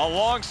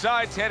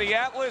 Alongside Teddy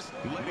Atlas.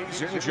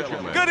 ladies and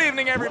gentlemen. Good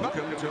evening,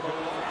 everybody. Welcome to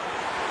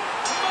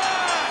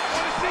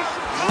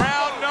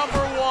Round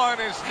number 1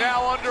 is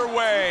now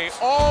underway.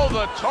 All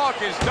the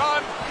talk is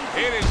done.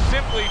 It is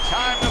simply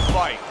time to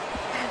fight.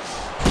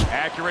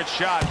 Accurate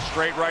shot,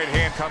 straight right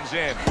hand comes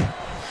in.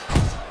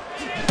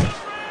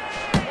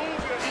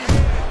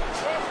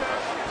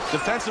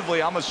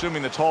 Defensively, I'm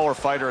assuming the taller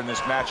fighter in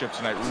this matchup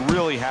tonight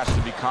really has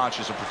to be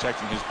conscious of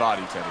protecting his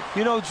body, Teddy.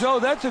 You know, Joe,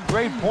 that's a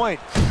great point.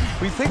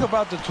 We think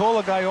about the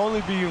taller guy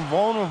only being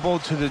vulnerable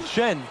to the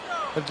chin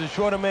if the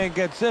shorter man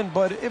gets in.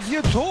 But if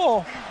you're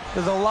tall,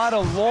 there's a lot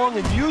of long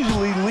and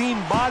usually lean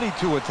body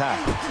to attack.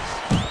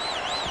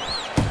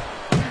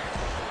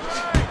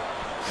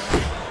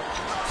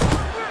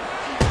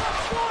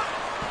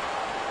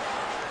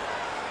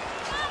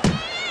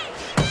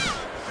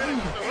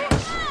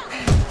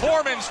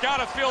 Foreman's got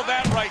to feel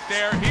that right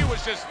there. He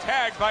was just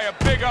tagged by a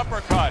big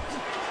uppercut.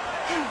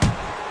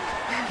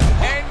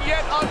 And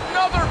yet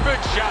another big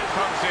shot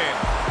comes in.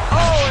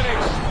 Oh, an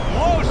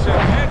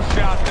explosive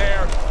headshot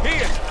there. He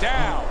is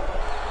down.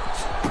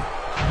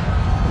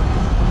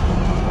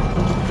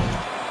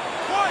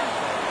 1,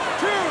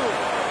 2,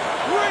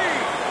 3,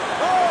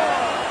 4,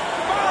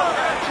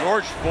 5.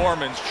 George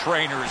Foreman's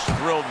trainer is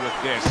thrilled with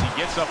this. He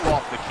gets up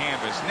off the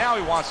canvas. Now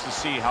he wants to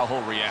see how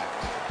he'll react.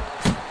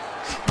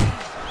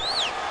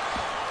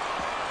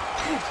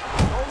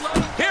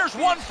 Here's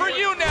one for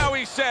you now,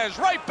 he says.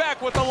 Right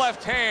back with the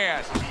left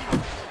hand.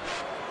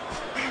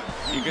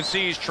 You can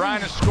see he's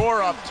trying to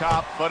score up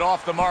top, but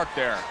off the mark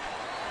there.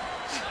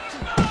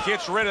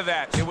 Gets rid of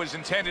that. It was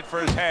intended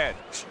for his head.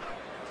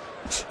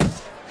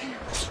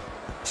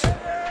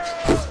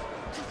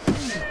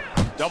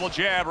 Double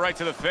jab right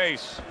to the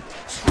face.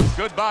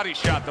 Good body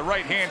shot. The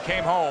right hand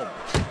came home.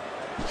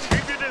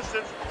 Keep your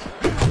distance.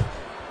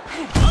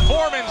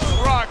 Foreman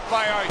struck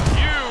by a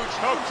huge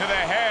hook to the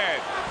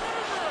head.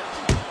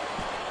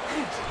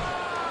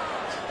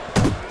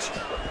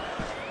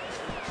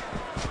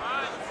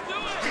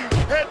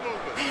 Head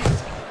movement.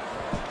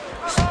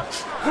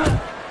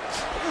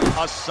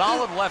 A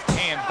solid left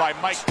hand by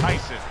Mike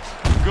Tyson.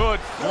 Good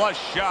flush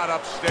shot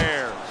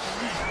upstairs.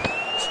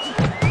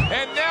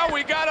 And now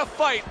we got a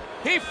fight.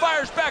 He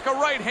fires back a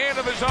right hand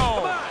of his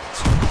own.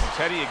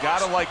 Teddy, you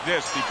gotta like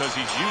this because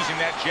he's using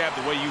that jab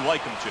the way you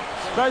like him to.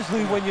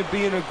 Especially when you're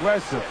being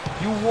aggressive.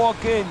 You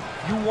walk in,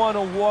 you want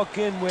to walk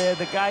in where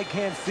the guy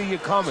can't see you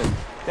coming.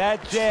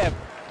 That jab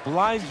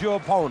blinds your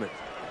opponent.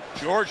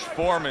 George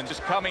Foreman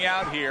just coming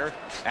out here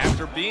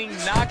after being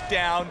knocked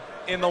down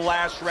in the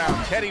last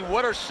round. Teddy,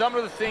 what are some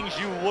of the things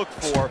you look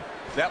for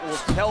that will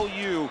tell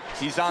you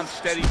he's on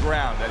steady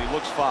ground, that he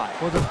looks fine?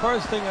 Well, the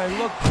first thing I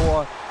look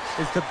for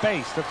is the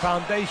base, the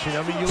foundation.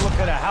 I mean, you look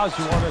at a house,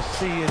 you want to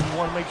see and you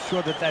want to make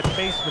sure that that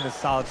basement is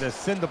solid. There's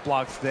cinder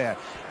blocks there.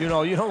 You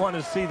know, you don't want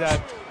to see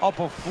that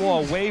upper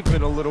floor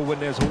waving a little when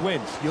there's a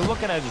wind. You're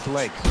looking at his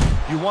legs.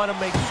 You want to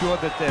make sure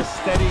that they're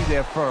steady,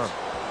 they're firm.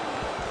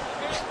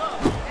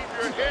 Keep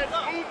your head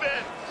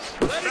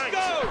moving. Let it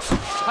go.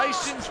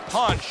 Tyson's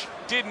punch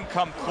didn't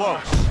come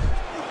close.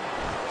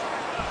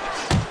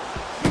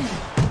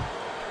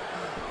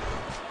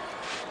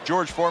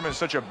 George Foreman is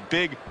such a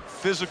big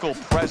physical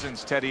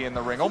presence, Teddy, in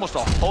the ring, almost a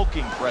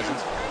hulking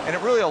presence, and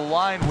it really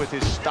aligned with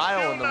his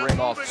style in the ring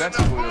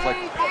offensively. It was like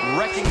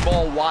wrecking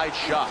ball wide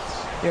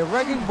shots. Yeah,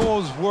 wrecking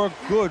balls work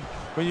good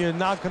when you're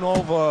knocking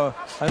over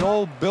an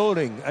old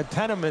building, a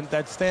tenement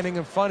that's standing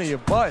in front of you.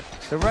 But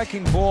the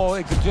wrecking ball,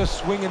 it could just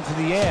swing into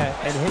the air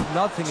and hit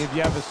nothing if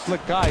you have a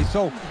slick guy.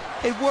 So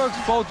it works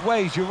both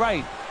ways, you're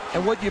right.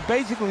 And what you're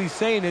basically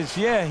saying is,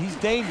 yeah, he's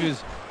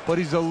dangerous, but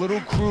he's a little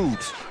crude.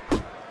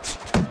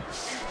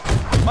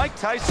 Mike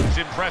Tyson's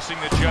impressing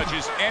the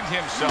judges and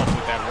himself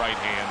with that right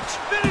hand.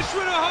 Finish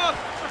with a hook.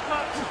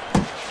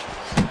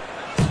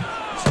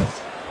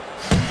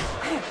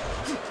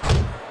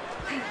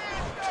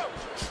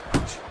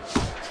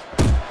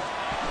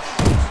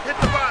 Hit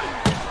the body.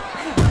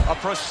 A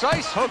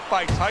precise hook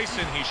by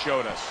Tyson, he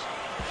showed us.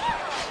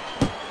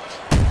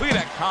 Look at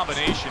that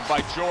combination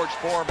by George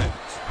Foreman.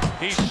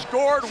 He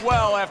scored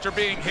well after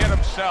being hit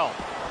himself.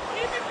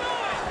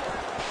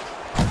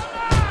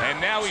 And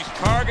now he's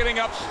targeting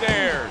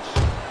upstairs.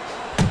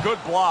 Good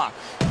block.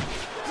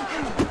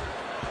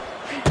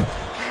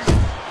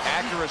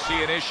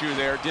 Accuracy an issue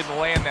there. Didn't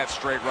land that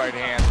straight right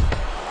hand.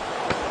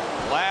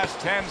 Last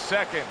 10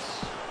 seconds.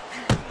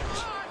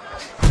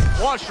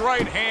 Flush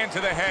right hand to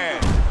the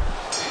head.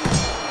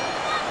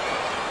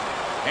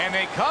 And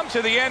they come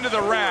to the end of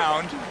the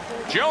round.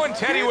 Joe and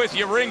Teddy with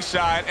you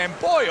ringside, and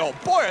boy, oh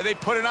boy, are they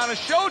putting on a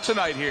show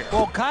tonight here.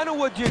 Well, kind of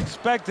what you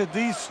expected.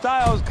 These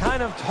styles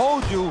kind of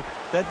told you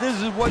that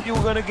this is what you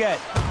were going to get.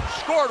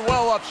 Scored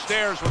well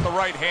upstairs with the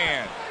right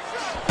hand.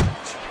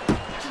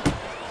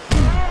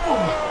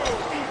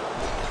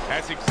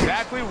 That's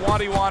exactly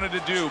what he wanted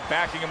to do,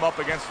 backing him up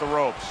against the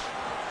ropes.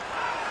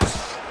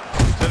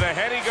 To the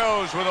head he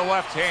goes with a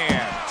left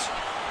hand.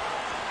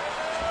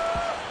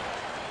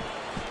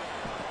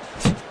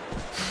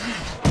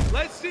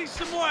 Let's see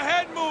some more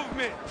head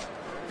movement.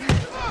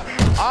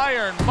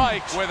 Iron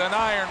Mike with an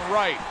iron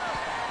right.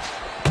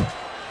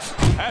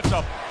 That's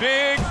a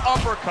big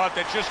uppercut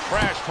that just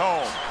crashed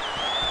home.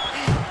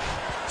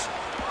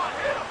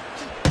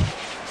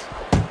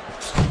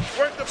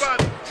 Work the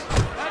body.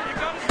 You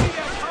gotta see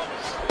that.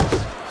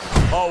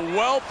 A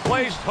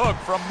well-placed hook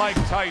from Mike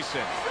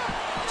Tyson.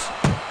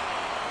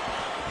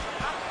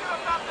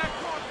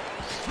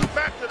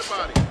 Back to the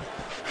body.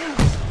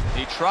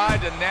 He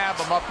tried to nab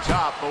him up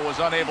top, but was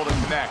unable to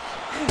connect.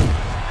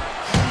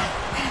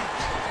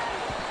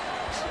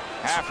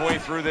 Halfway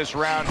through this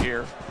round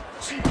here.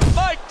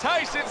 Mike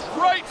Tyson's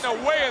right in the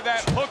way of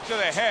that hook to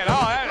the head.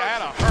 Oh, that had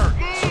to hurt.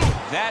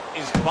 That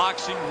is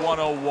boxing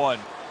 101.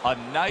 A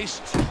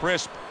nice,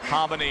 crisp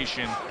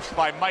combination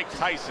by Mike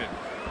Tyson.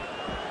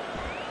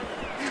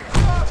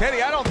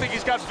 Teddy, I don't think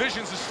he's got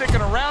visions of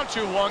sticking around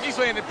too long. He's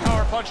landing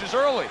power punches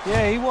early.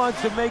 Yeah, he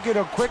wants to make it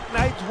a quick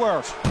night's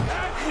work.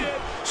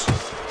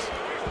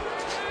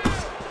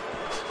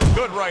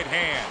 Good right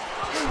hand.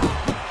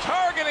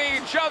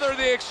 Targeting each other,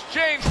 the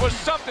exchange was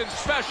something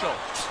special.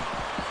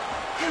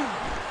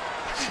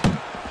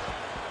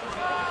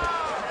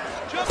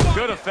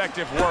 Good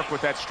effective work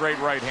with that straight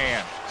right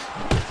hand.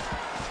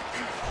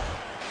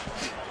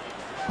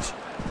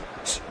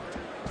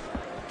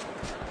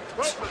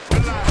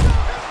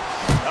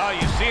 Oh,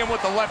 you see him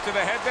with the left to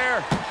the head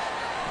there?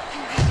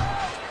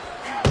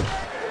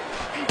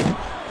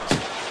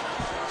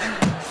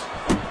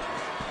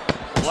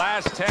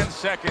 Last 10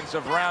 seconds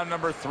of round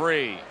number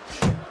 3.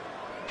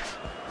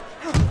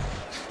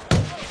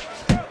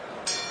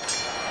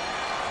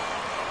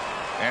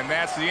 And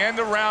that's the end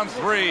of round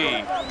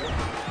 3.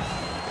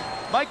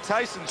 Mike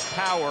Tyson's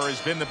power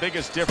has been the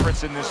biggest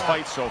difference in this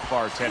fight so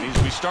far, Teddy.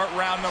 As we start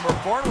round number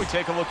 4 and we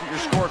take a look at your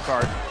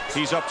scorecard,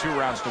 he's up 2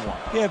 rounds to 1.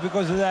 Yeah,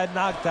 because of that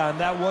knockdown,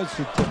 that was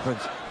the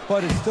difference.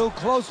 But it's still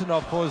close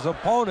enough for his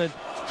opponent,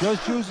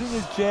 just using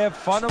his jab,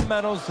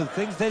 fundamentals, the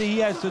things that he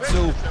has to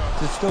do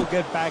to still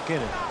get back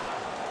in it.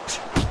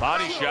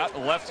 Body shot,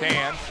 left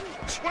hand.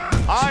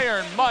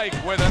 Iron Mike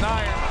with an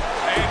iron.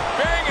 And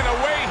banging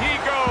away he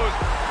goes.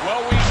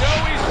 Well, we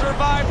know he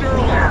survived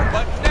earlier,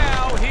 but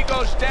now he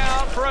goes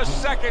down for a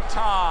second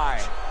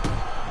time. 1,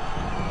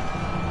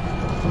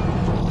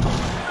 2, 3,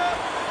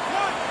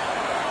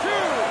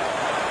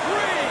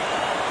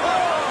 4,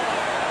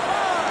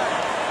 5,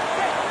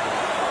 6,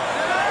 7,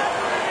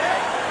 8,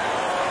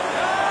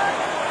 9,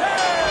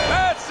 10.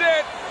 That's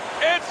it.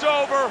 It's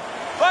over.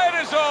 Fight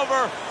is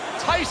over.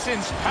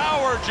 Tyson's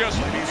power just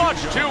much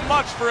too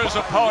much for his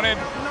opponent.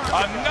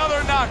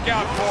 Another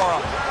knockout for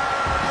him.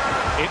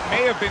 It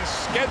may have been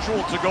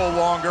scheduled to go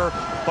longer,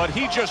 but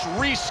he just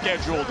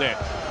rescheduled it.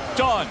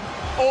 Done.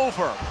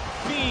 Over.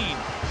 Clean.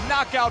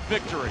 Knockout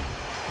victory.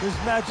 This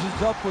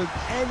matches up with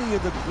any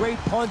of the great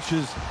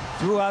punches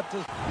throughout the...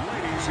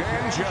 Ladies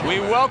and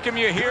gentlemen, We welcome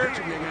you here.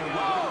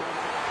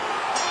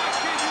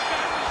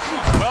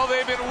 Well,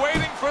 they've been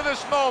waiting for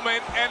this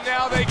moment, and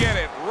now they get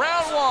it.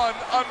 Round one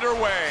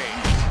underway.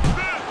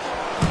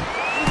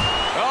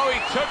 Oh,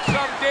 he took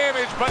some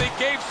damage, but he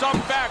gave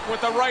some back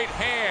with the right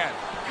hand.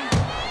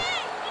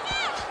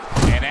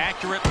 An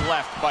accurate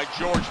left by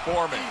George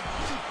Foreman.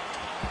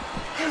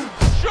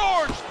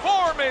 George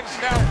Foreman's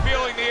now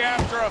feeling the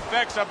after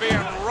effects of being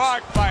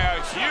rocked by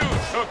a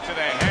huge hook to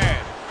the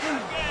head.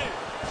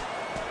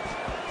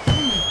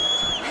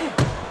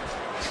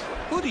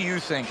 Who do you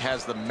think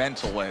has the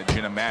mental edge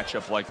in a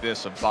matchup like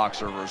this of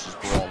boxer versus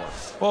brawler?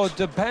 Well, it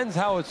depends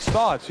how it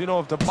starts. You know,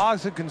 if the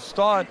boxer can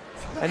start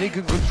and he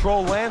can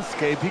control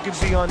landscape, he can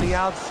be on the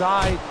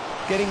outside,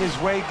 getting his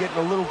way, getting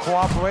a little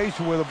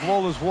cooperation where the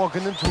brawler's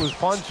walking into his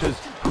punches,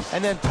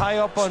 and then tie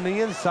up on the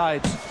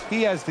inside,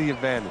 he has the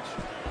advantage.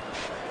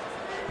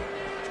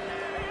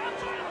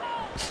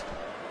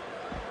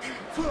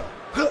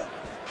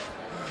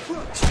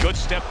 Good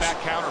step back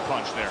counter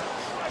punch there.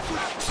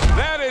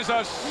 That is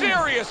a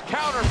serious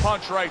counter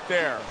punch right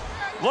there.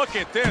 Look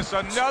at this,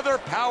 another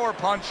power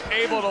punch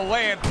able to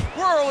land.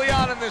 We're early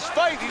on in this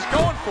fight, he's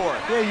going for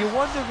it. Yeah, you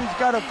wonder if he's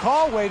got a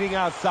car waiting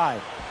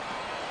outside.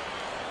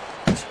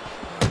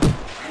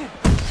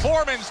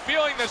 Foreman's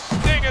feeling the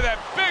sting of that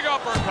big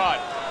uppercut.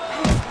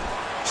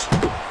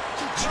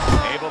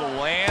 Able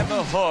to land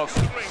the hook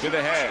to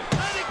the head.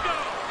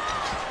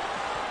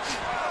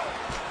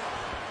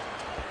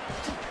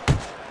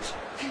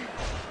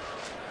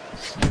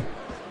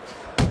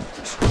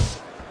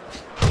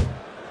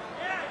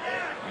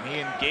 He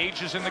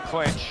engages in the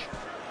clinch.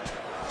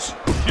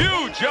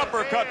 Huge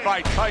uppercut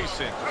by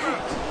Tyson.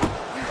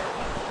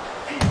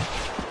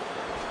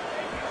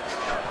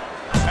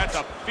 That's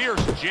a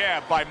fierce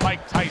jab by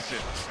Mike Tyson.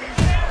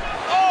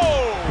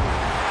 Oh!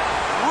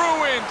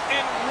 Ruined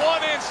in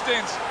one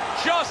instance.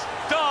 Just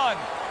done.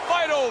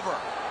 Fight over.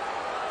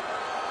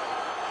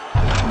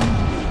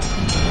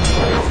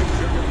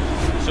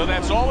 So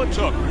that's all it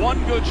took.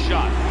 One good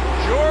shot.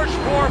 George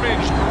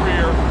Foreman's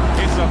career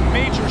is a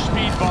major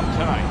speed bump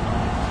tonight.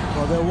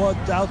 Well, there were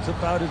doubts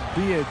about his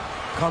beard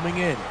coming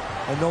in,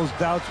 and those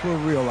doubts were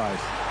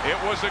realized. It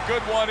was a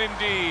good one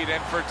indeed.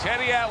 And for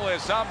Teddy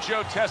Atlas, I'm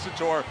Joe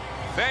Tessitore.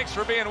 Thanks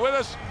for being with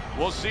us.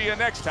 We'll see you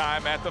next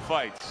time at the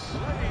fights.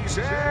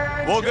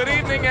 Well, good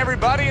evening,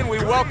 everybody, and we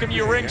welcome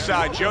you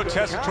ringside. Joe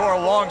Tessitore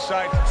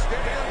alongside.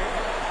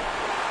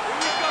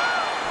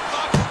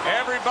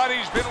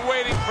 Everybody's been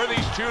waiting for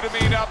these two to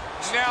meet up.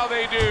 Now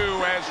they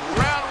do, as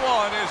round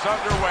one is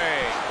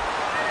underway.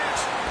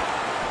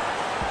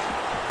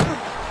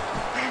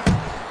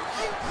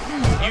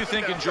 You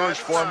think in George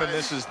Foreman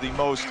this is the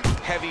most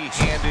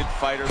heavy-handed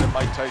fighter that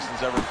Mike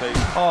Tyson's ever faced?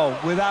 Oh,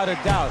 without a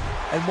doubt.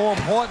 And more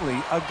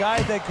importantly, a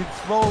guy that could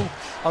throw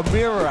a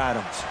mirror at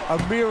him,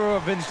 a mirror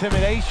of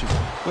intimidation.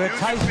 Where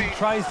Tyson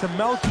tries to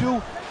melt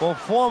you, well,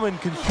 Foreman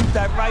can shoot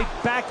that right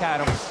back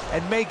at him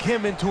and make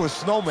him into a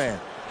snowman.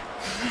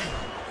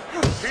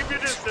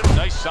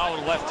 Nice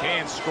solid left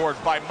hand scored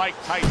by Mike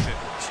Tyson.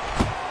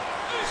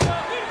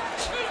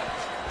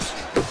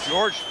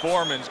 George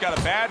Foreman's got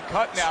a bad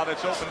cut now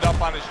that's opened up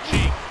on his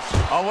cheek.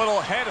 A little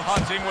head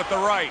hunting with the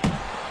right.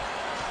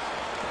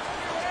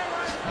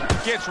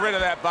 Gets rid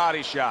of that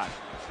body shot.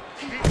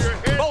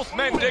 Both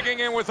men digging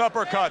in with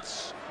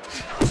uppercuts.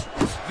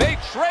 They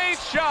trade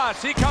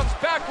shots. He comes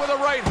back with a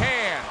right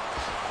hand.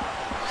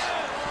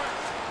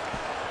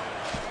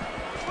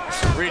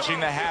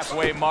 Reaching the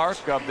halfway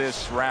mark of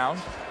this round.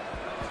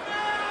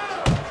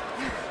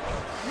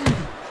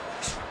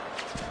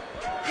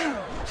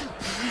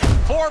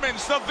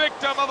 Foreman's the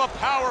victim of a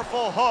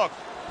powerful hook.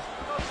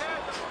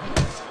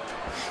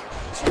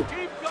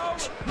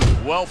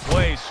 Well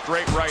placed,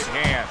 straight right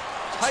hand.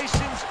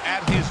 Tyson's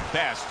at his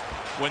best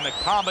when the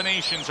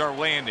combinations are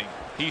landing.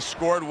 He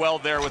scored well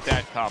there with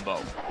that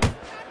combo.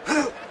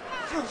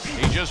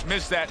 He just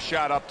missed that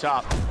shot up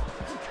top.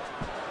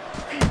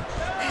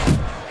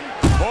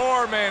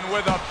 Foreman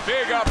with a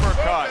big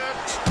uppercut.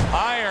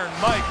 Iron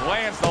Mike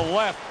lands the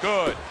left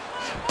good.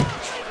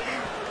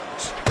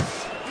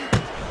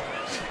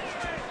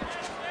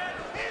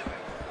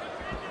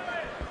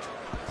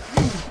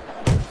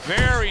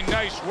 Very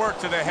nice work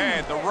to the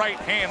head. The right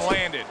hand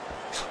landed.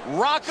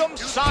 Rock'em,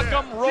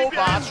 sock'em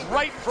robots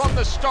right from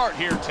the start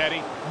here,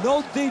 Teddy.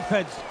 No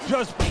defense,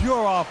 just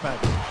pure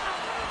offense.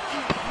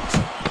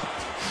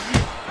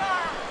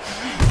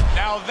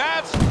 Now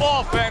that's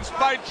offense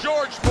by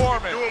George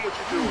Foreman. Doing what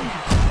you're doing.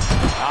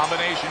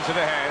 Combination to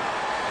the head.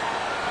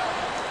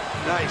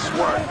 Nice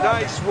work,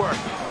 nice work.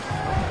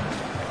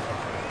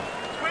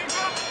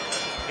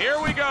 Here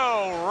we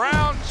go.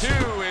 Round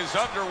two is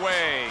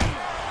underway.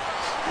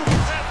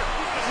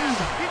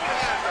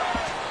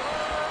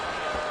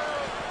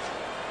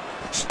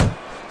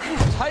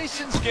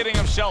 Tyson's getting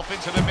himself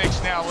into the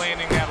mix now,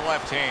 landing that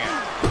left hand.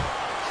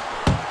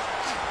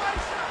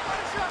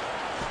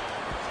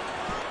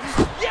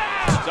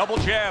 Yeah! Double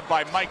jab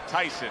by Mike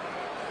Tyson.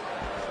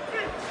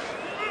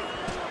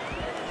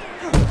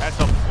 That's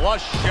a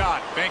flush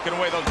shot, banking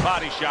away those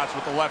body shots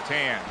with the left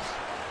hand.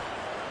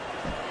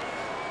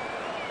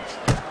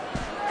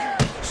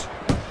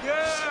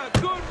 Yeah,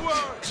 good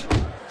work.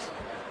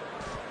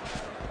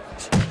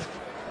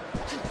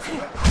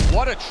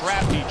 What a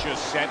trap he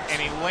just set,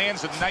 and he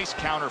lands a nice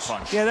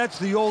counterpunch. Yeah, that's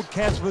the old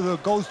Casper the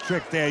Ghost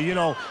trick there. You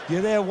know,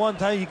 you're there one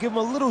time, you give him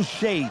a little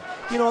shade,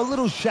 you know, a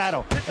little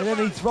shadow, and then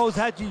he throws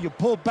at you, you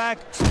pull back,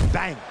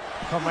 bang,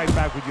 come right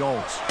back with your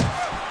own.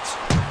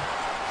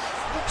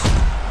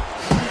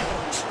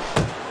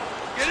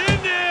 Get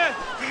in there.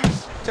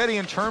 Teddy,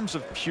 in terms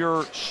of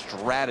pure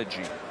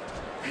strategy,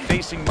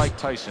 facing Mike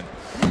Tyson,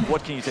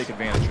 what can you take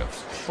advantage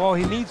of? Well,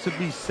 he needs to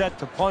be set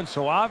to punch,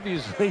 so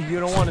obviously you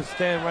don't want to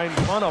stand right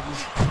in front of him.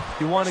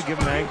 You want to give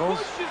him angles.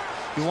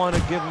 You want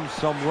to give him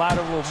some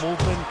lateral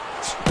movement.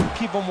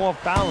 Keep him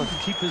off balance.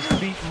 Keep his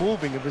feet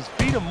moving. If his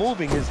feet are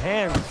moving, his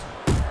hands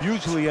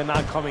usually are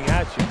not coming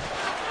at you.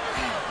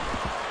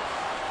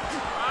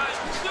 All right,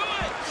 let's do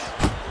it.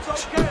 It's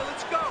okay,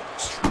 let's go.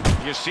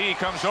 You see he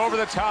comes over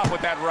the top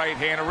with that right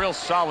hand, a real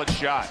solid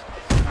shot.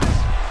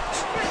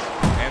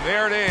 And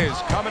there it is,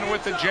 coming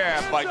with the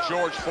jab by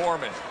George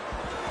Foreman.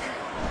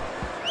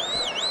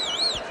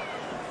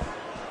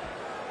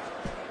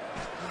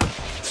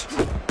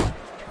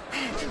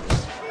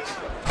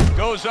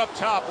 Goes up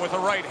top with a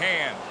right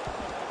hand.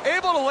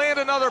 Able to land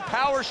another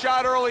power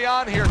shot early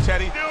on here,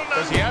 Teddy.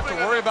 Does he have to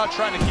worry about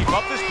trying to keep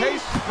up this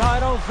pace? No, I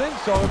don't think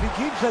so. If he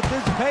keeps at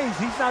this pace,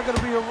 he's not going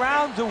to be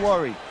around to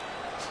worry.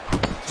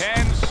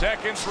 10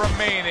 seconds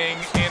remaining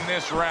in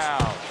this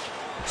round.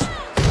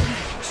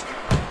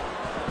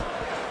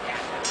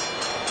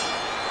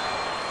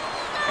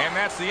 And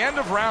that's the end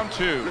of round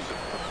 2.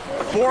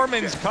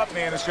 Foreman's cut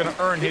man is going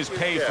to earn his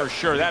pay for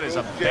sure. That is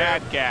a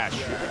bad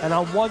gash. And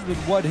I'm wondering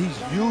what he's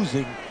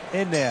using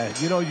in there.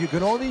 You know, you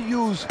can only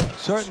use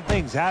certain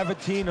things,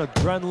 Avitine,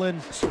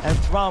 adrenaline, and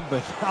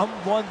thrombin. I'm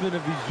wondering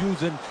if he's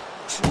using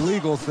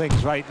legal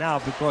things right now,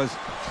 because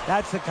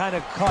that's the kind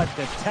of cut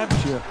that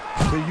tempts you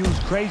to use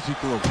crazy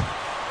glue.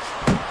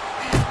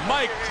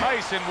 Mike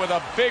Tyson with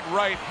a big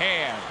right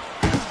hand.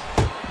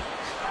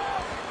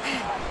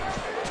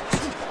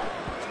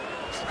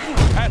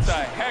 That's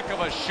a heck of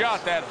a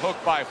shot, that hook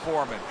by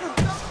Foreman.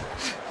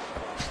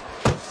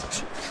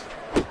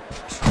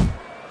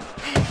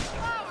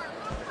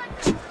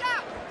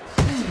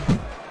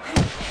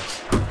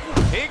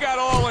 He got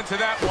all into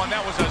that one.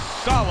 That was a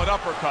solid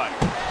uppercut.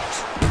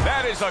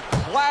 That is a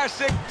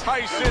classic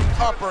Tyson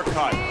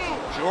uppercut.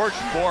 George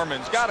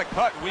Foreman's got a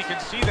cut. We can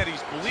see that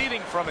he's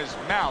bleeding from his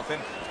mouth,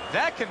 and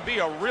that can be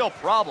a real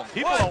problem.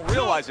 People don't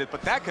realize it,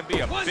 but that can be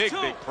a big,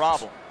 big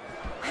problem.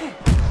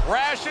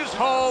 Crashes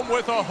home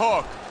with a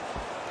hook.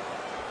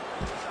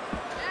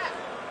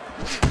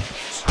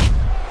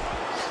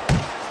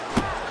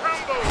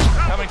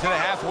 Coming to the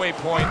halfway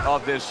point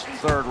of this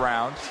third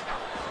round.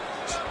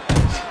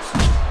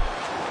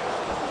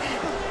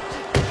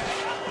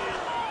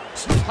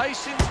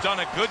 Tyson's done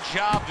a good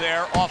job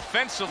there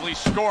offensively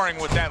scoring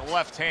with that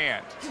left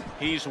hand.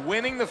 He's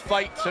winning the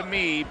fight to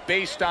me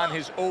based on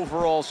his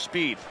overall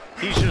speed.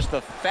 He's just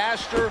the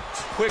faster,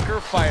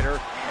 quicker fighter,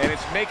 and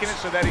it's making it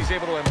so that he's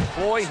able to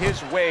employ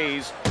his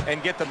ways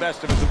and get the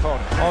best of his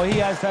opponent. Oh, he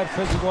has that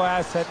physical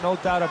asset, no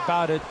doubt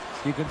about it.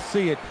 You can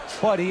see it,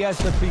 but he has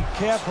to be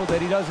careful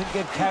that he doesn't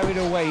get carried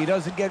away. He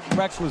doesn't get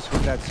reckless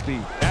with that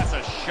speed. That's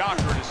a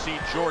shocker to see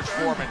George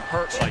Foreman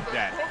hurt like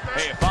that.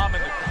 Hey, if I'm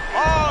in the...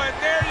 Oh, and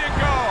there you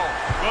go.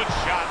 Good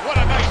shot. What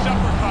a nice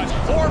uppercut.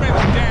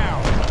 Foreman's down.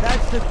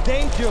 That's the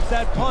danger of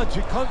that punch.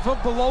 It comes from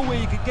below where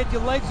you can get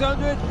your legs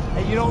under it,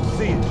 and you don't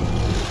see it. 1,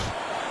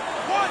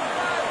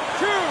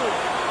 2,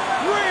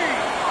 3,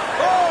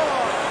 4.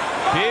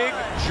 Big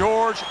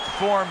George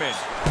Foreman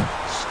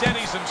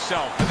steadies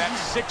himself, and that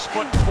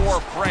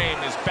 6'4" frame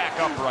is back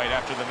upright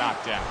after the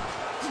knockdown.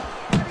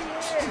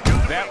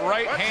 That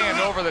right hand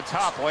over the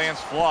top lands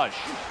flush.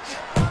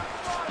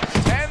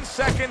 10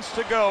 seconds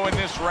to go in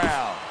this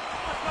round.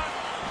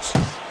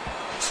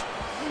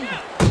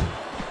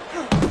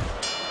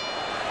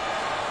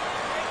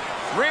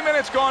 Three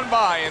minutes gone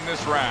by in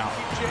this round.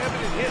 Keep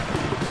jabbing and hitting.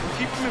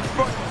 Keep him in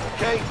front,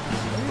 okay?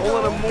 Don't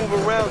let him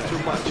move around too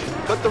much.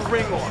 Cut the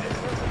ring off.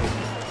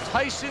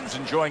 Tyson's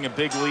enjoying a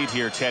big lead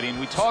here, Teddy, and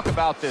we talk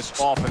about this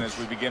often as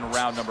we begin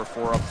round number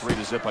 4, up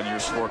 3-0 on your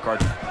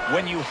scorecard.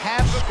 When you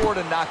have scored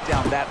a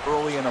knockdown that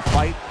early in a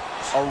fight,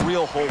 a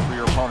real hole for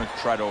your opponent to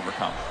try to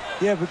overcome.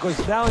 Yeah,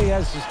 because now he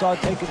has to start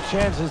taking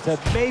chances that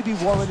maybe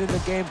weren't in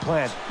the game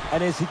plan.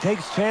 And as he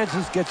takes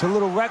chances, gets a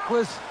little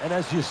reckless, and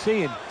as you're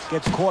seeing,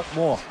 gets caught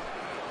more.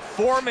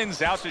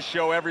 Foreman's out to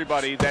show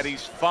everybody that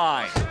he's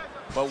fine.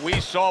 But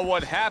we saw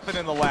what happened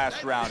in the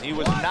last round. He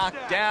was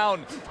knocked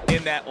down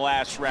in that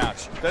last round.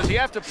 Does he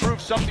have to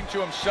prove something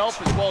to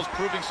himself as well as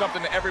proving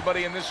something to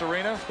everybody in this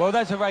arena? Well,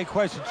 that's the right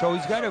question. So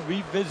he's got to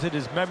revisit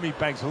his memory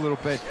banks a little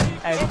bit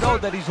and know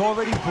that he's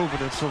already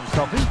proven it to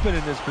himself. He's been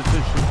in this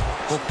position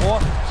before,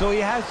 so he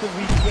has to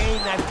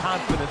regain that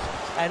confidence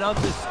and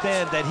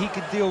understand that he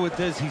can deal with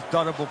this. He's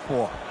done it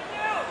before.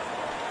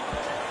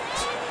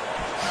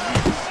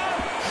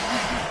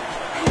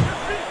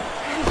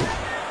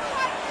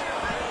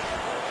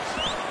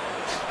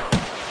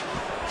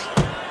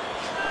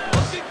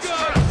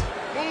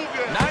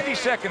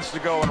 seconds to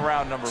go in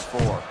round number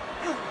 4.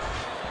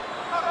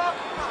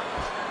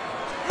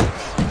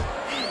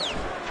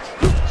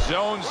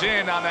 Zones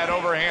in on that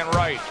overhand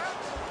right.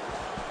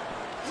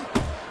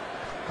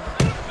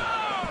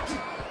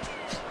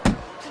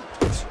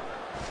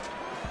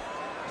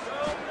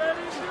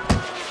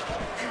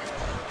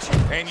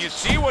 And you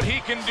see what he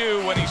can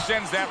do when he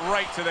sends that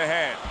right to the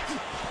head.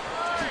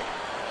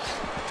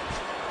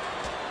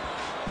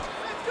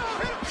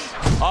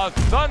 A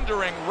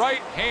thundering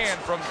right hand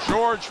from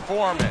George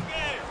Foreman.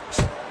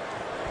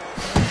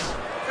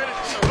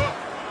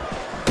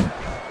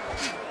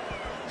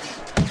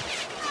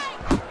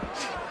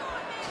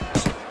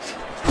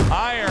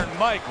 Iron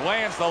Mike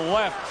lands the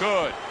left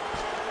good.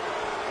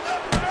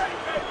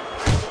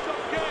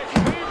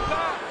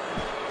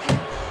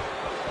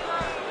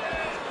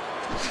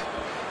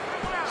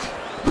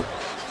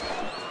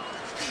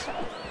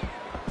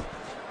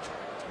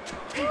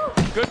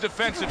 Good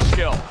defensive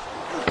skill.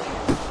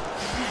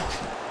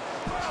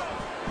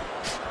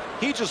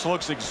 He just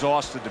looks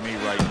exhausted to me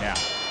right now.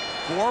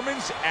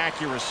 Foreman's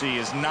accuracy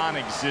is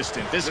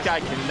non-existent. This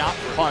guy cannot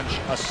punch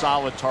a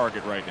solid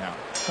target right now.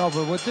 No,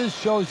 but what this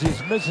shows,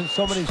 he's missing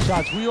so many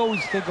shots. We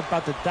always think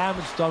about the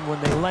damage done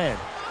when they land.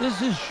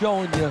 This is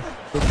showing you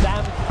the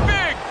damage.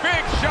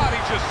 Big shot he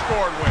just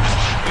scored with.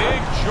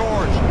 Big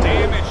George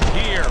damaged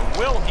here.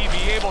 Will he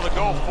be able to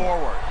go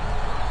forward?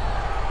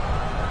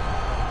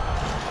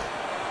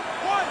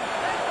 1,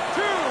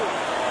 2,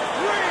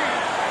 3,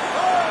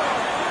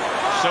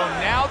 4. So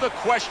now the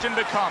question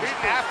becomes,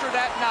 after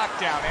that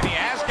knockdown, and he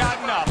has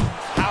gotten up,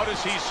 how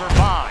does he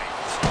survive?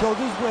 So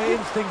this is where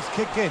instincts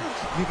kick in.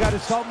 You got to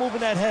start moving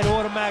that head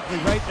automatically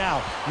right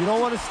now. You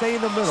don't want to stay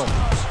in the middle.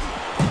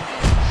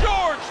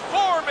 George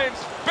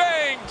Foreman's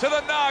bang to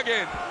the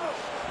noggin.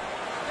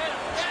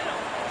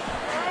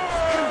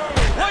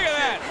 Look at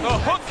that. The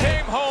hook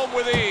came home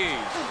with ease.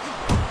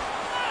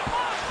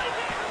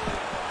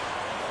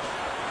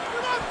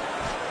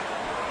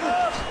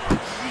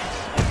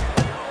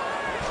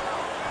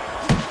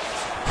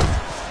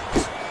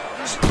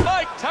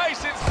 Mike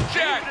Tyson's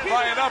jacked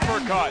by an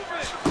uppercut.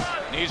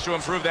 Needs to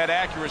improve that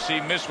accuracy.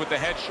 Missed with the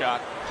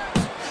headshot.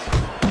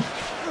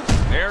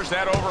 There's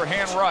that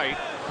overhand right.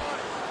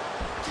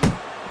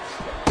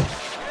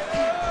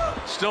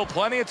 Still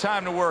plenty of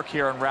time to work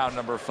here in round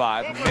number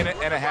 5. Minute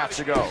and a half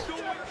to go.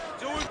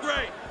 Doing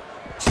great.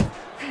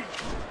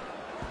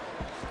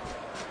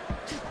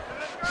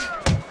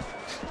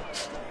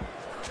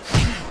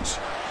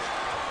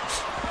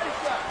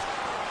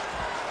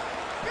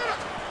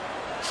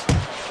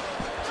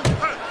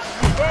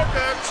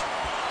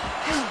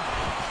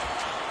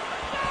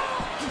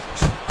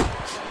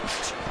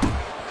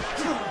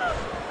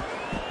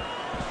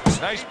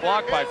 Nice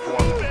block by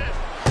Foreman.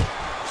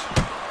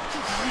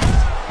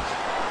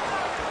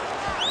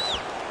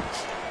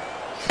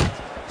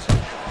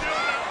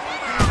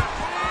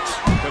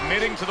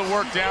 Committing to the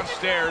work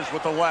downstairs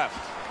with the left.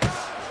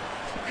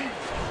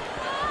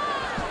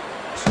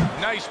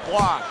 Nice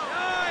block.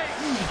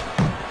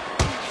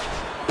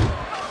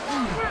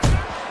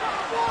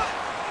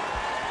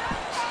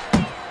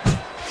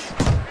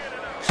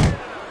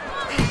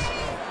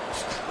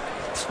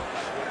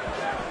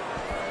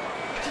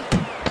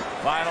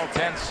 Final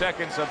 10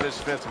 seconds of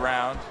this 5th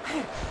round.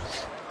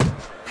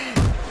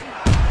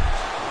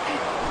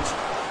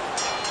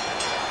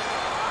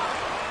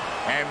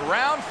 And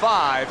round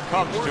 5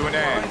 comes to an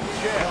end.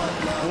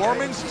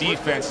 Foreman's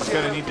defense is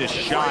going to need to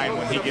shine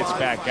when he gets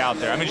back out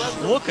there. I mean,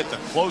 just look at the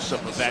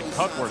close-up of that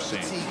cut we're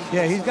seeing.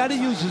 Yeah, he's got to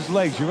use his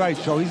legs. You're right,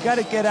 Joe. He's got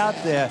to get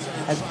out there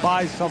and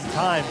buy some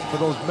time for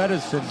those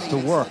medicines to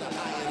work.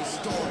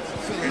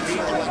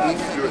 Move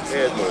your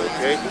head more,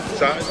 okay?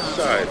 Side to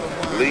side.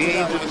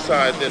 Lean to the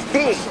side, then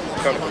boom!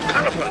 Counterpunch.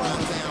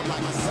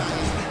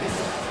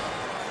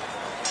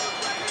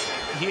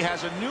 He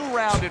has a new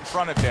round in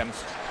front of him,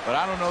 but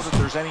I don't know that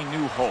there's any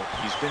new hope.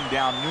 He's been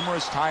down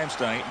numerous times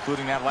tonight,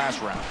 including that last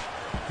round.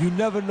 You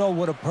never know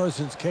what a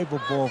person's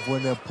capable of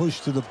when they're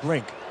pushed to the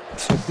brink.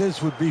 But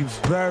this would be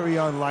very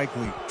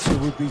unlikely. It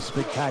would be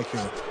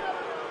spectacular.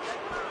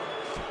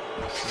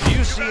 Do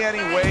you see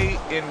any way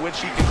in which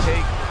he can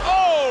take...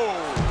 Oh!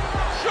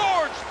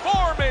 George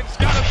Foreman's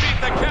got to beat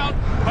the count,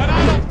 but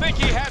I don't think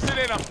he has it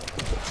in him.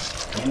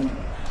 1,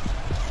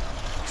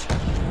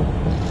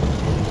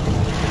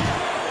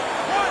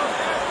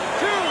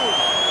 2,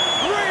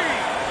 3,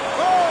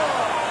 4,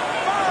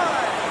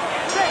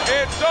 5, 6.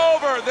 It's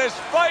over. This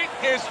fight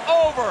is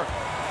over.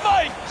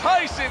 Mike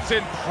Tyson's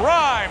in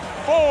prime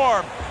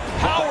form.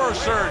 Power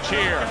surge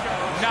here.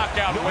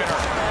 Knockout winner.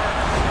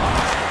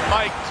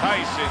 Mike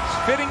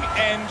Tyson's fitting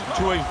end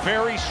to a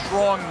very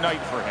strong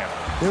night for him.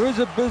 There is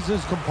a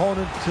business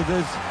component to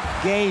this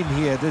game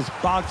here, this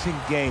boxing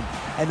game.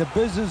 And the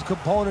business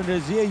component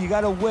is, yeah, you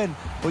got to win,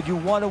 but you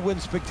want to win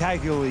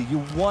spectacularly.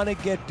 You want to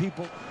get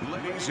people...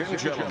 Ladies and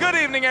gentlemen. Good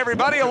evening,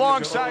 everybody.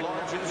 Alongside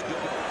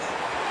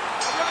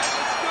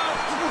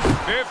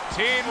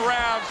 15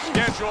 rounds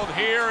scheduled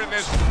here in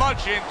this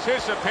much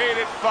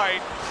anticipated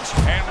fight.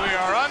 And we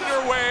are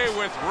underway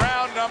with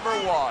round number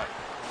 1.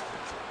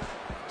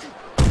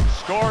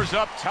 Scores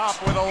up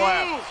top with a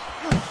left.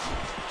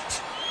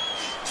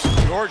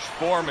 George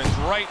Foreman's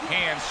right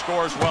hand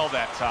scores well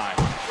that time.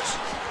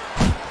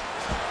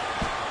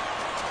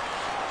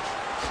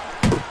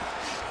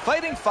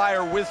 Fighting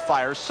fire with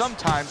fire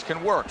sometimes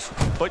can work,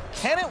 but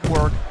can it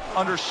work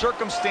under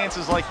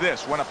circumstances like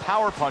this when a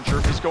power puncher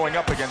is going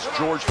up against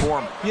George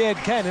Foreman? Yeah, it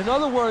can. In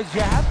other words,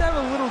 you have to have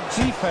a little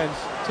defense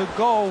to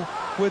go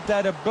with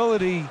that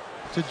ability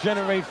to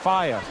generate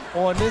fire,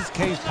 or in this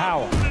case,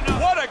 power.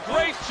 What a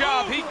great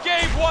job. He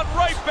gave one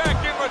right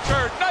back in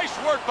return. Nice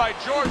work by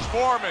George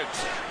Foreman.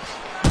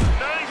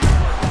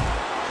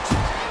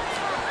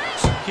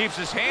 Keeps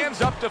his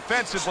hands up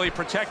defensively,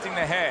 protecting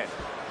the head.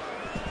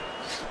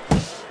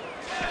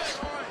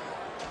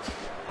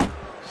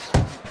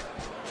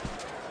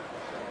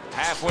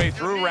 Halfway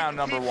through round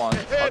number one.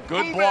 A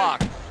good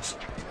block.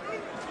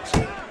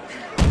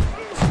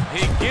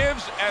 He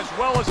gives as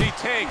well as he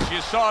takes. You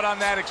saw it on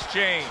that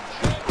exchange.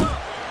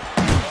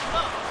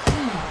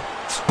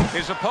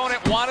 His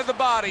opponent wanted the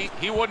body.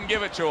 He wouldn't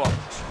give it to him.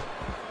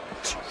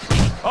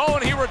 Oh,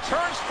 and he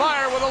returns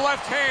fire with a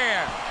left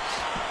hand.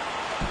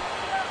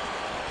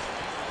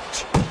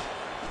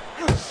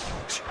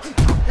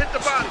 Hit the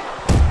body.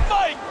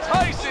 Mike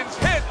Tyson's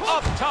hit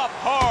up top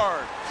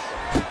hard.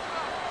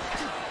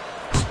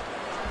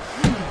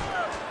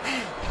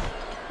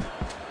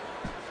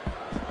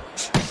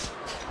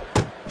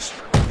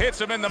 Hits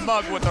him in the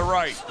mug with the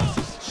right.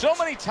 So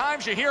many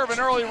times you hear of an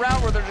early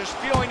round where they're just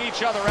feeling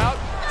each other out.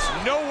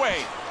 No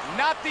way.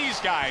 Not these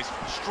guys.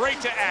 Straight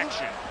to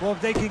action. Well,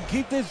 if they can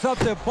keep this up,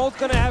 they're both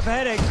going to have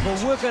headaches,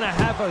 but we're going to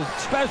have a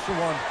special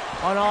one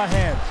on our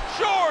hands.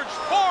 George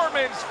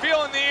Foreman's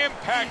feeling the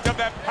impact of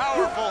that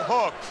powerful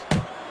hook.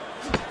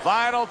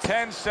 Final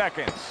 10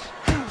 seconds.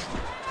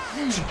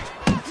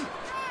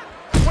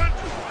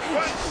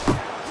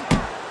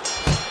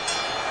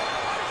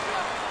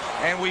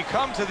 And we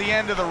come to the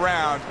end of the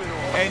round,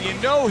 and you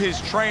know his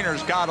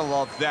trainers gotta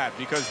love that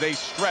because they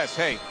stress,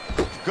 hey,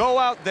 go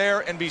out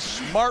there and be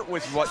smart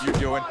with what you're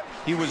doing.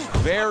 He was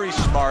very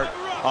smart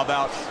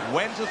about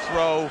when to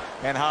throw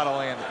and how to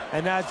land it.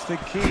 And that's the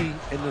key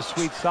in the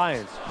sweet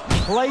science.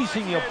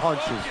 Placing your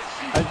punches,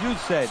 as you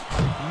said,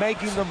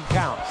 making them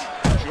count.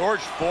 George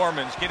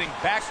Foreman's getting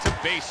back to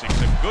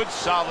basics, a good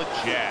solid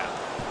jab.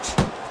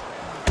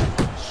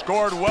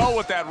 Scored well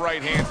with that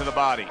right hand to the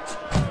body.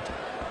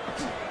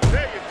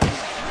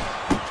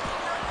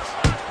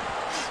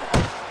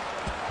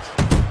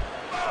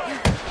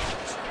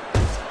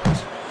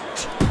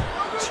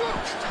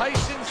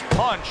 Tyson's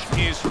punch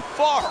is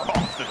far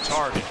off the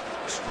target.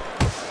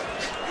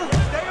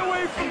 Stay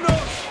away from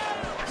those.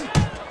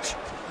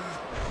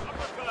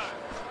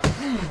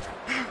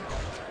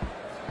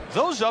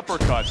 Those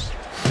uppercuts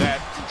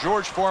that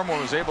George Foreman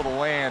was able to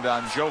land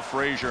on Joe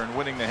Frazier and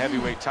winning the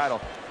heavyweight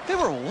title, they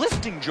were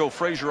lifting Joe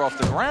Frazier off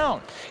the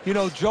ground. You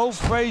know, Joe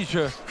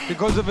Frazier,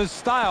 because of his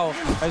style,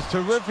 as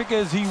terrific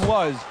as he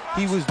was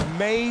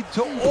made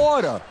to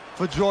order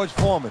for George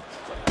Foreman.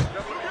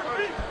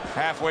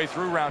 Halfway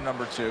through round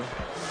number two.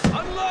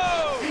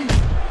 Unload!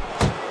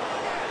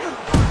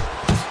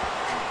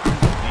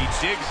 He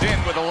digs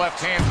in with a left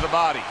hand to the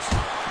body.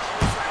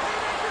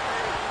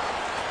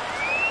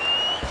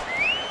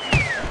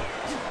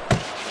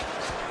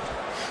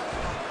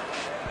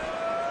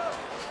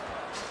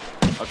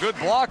 A good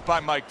block by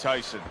Mike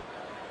Tyson.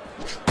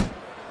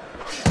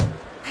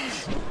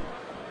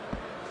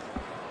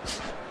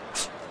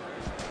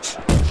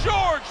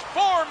 George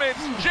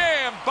Foreman's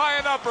jammed by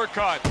an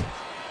uppercut.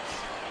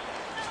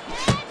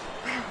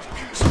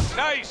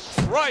 Nice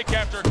strike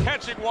after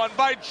catching one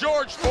by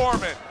George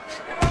Foreman.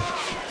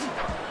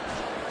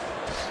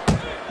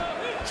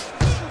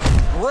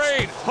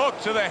 Great hook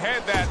to the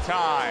head that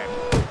time.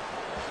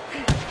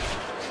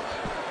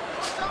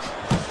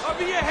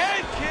 Over your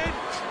head, kid.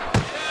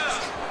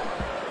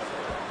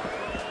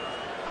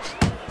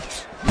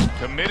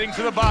 Committing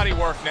to the body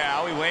work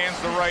now. He lands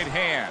the right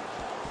hand.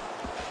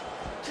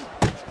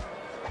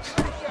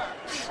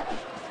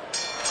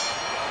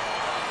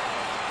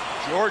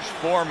 George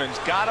Foreman's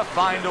got to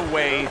find a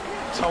way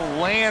to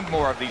land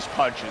more of these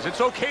punches.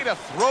 It's okay to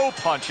throw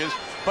punches,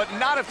 but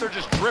not if they're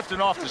just drifting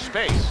off to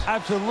space.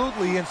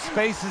 Absolutely, and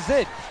space is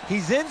it.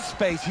 He's in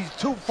space. He's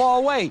too far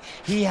away.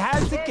 He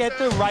has to get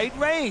the right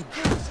range.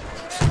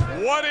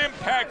 What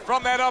impact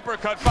from that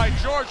uppercut by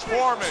George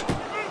Foreman.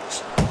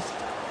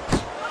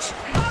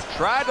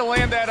 Tried to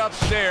land that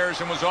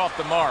upstairs and was off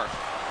the mark.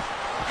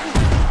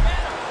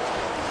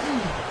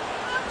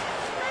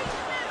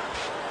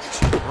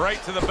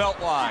 Right to the belt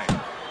line.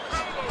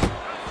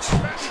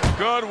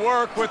 Good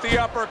work with the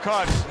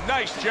uppercuts.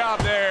 Nice job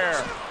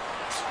there.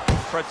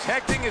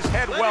 Protecting his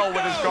head well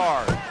with his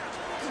guard.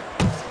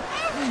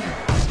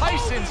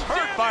 Tyson's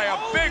hurt by a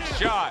big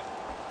shot.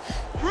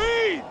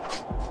 Breathe.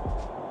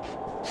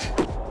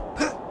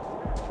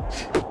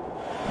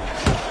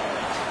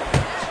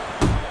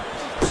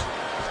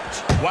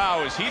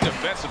 Wow, is he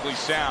defensively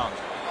sound.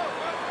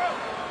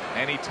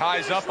 And he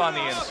ties up on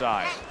the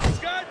inside.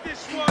 Got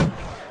this one.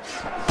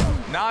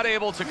 Not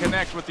able to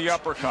connect with the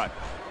uppercut.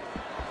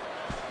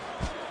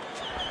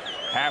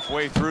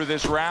 Halfway through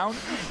this round.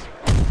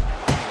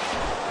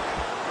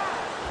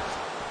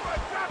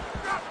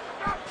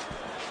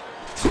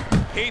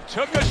 He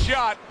took a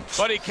shot,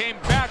 but he came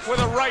back with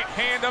a right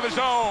hand of his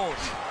own.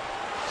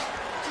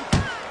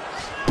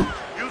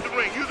 Use the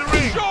ring, use the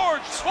ring.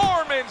 George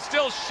Foreman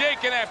still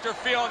shaking after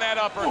feeling that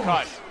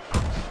uppercut.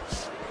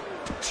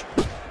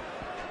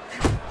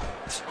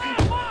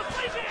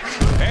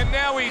 And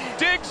now he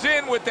digs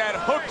in with that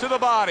hook to the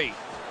body.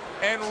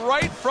 And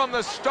right from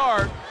the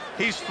start,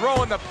 he's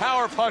throwing the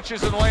power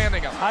punches and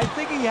landing them. I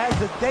think he has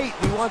a date.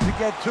 He wants to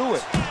get to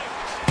it.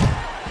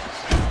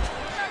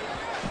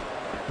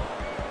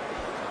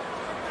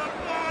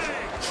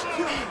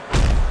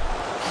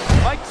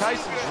 Mike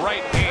Tyson's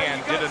right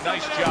hand did a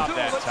nice job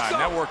that time.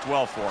 That worked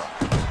well for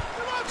him.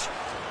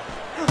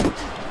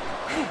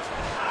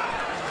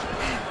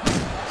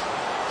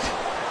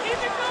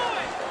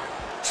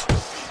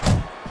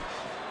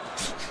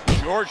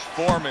 George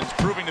Foreman's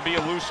proving to be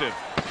elusive.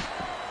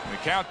 We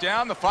count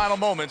down the final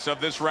moments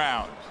of this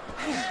round.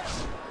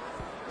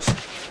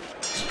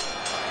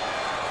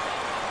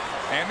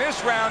 And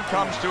this round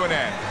comes to an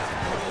end.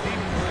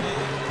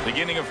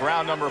 Beginning of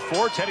round number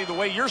 4. Teddy, the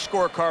way your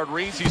scorecard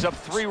reads, he's up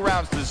 3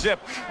 rounds to zip.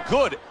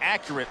 Good,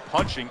 accurate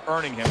punching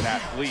earning him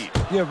that lead.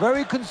 Yeah,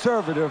 very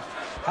conservative.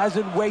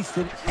 Hasn't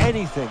wasted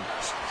anything.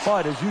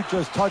 But as you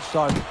just touched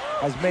on,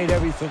 has made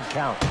everything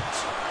count.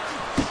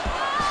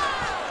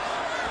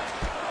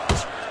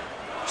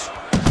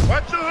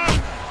 Watch the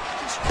hook.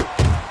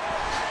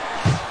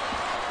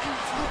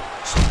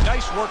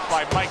 Nice work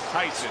by Mike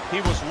Tyson. He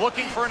was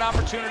looking for an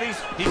opportunity.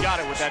 He got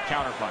it with that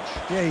counter punch.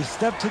 Yeah, he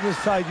stepped to the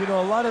side. You know,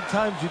 a lot of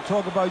times you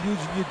talk about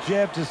using your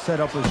jab to set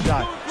up a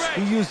shot.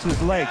 He used his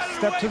legs.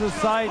 Step to the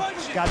side,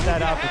 got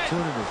that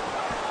opportunity.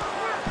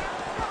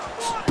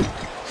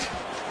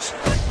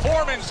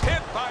 Foreman's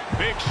hit by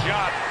big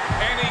shot.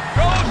 And he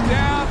goes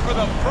down for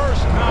the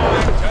first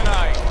time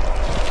tonight.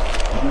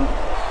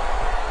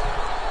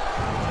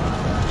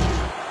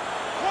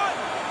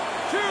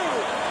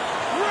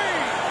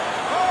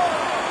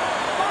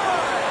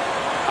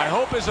 I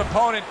hope his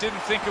opponent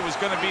didn't think it was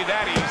going to be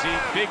that easy.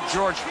 Big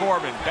George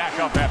Foreman back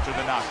up after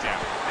the knockdown.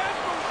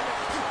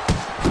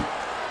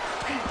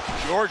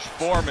 George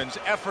Foreman's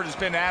effort has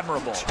been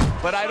admirable,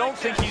 but I don't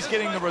think he's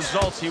getting the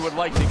results he would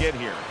like to get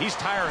here. He's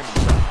tiring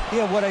himself.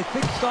 Yeah, what I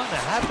think is starting to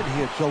happen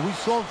here, Joe, we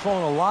saw him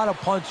throwing a lot of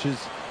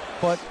punches,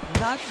 but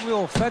not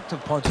real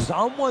effective punches.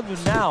 I'm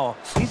wondering now,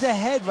 he's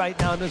ahead right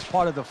now in this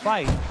part of the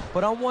fight,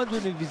 but I'm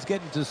wondering if he's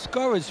getting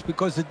discouraged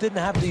because it didn't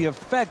have the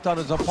effect on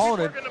his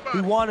opponent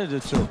he wanted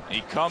it to.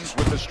 He comes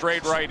with a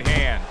straight right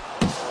hand.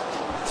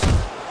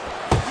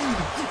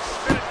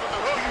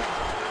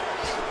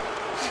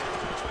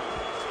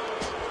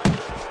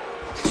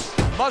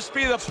 Must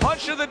be the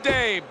punch of the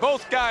day.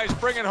 Both guys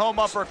bringing home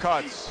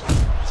uppercuts.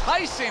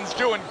 Tyson's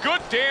doing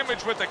good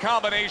damage with the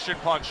combination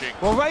punching.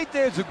 Well, right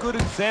there's a good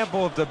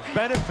example of the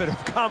benefit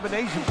of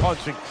combination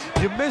punching.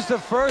 You miss the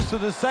first or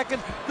the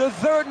second, the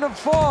third and the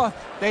fourth,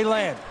 they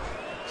land.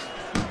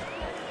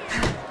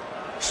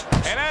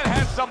 And that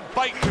has some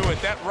bite to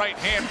it, that right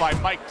hand by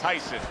Mike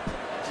Tyson.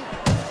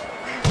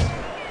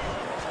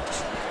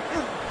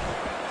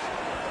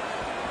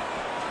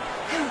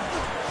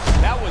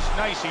 That was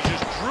nice. He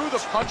just drew the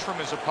punch from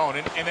his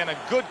opponent, and then a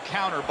good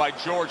counter by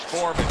George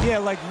Foreman. Yeah,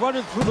 like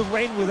running through the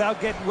rain without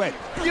getting wet.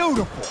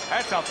 Beautiful.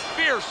 That's a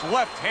fierce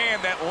left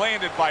hand that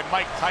landed by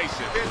Mike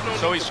Tyson.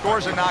 So he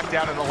scores a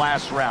knockdown in the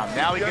last round.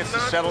 Now he gets to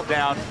settle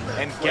down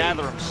and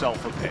gather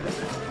himself a bit.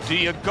 Do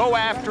you go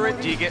after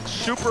it? Do you get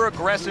super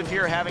aggressive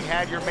here, having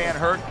had your man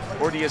hurt?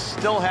 Or do you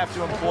still have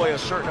to employ a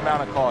certain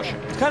amount of caution?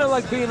 It's kind of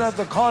like being at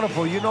the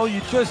carnival. You know,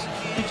 you just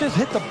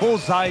hit the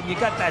bullseye and you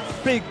got that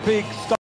big stuff.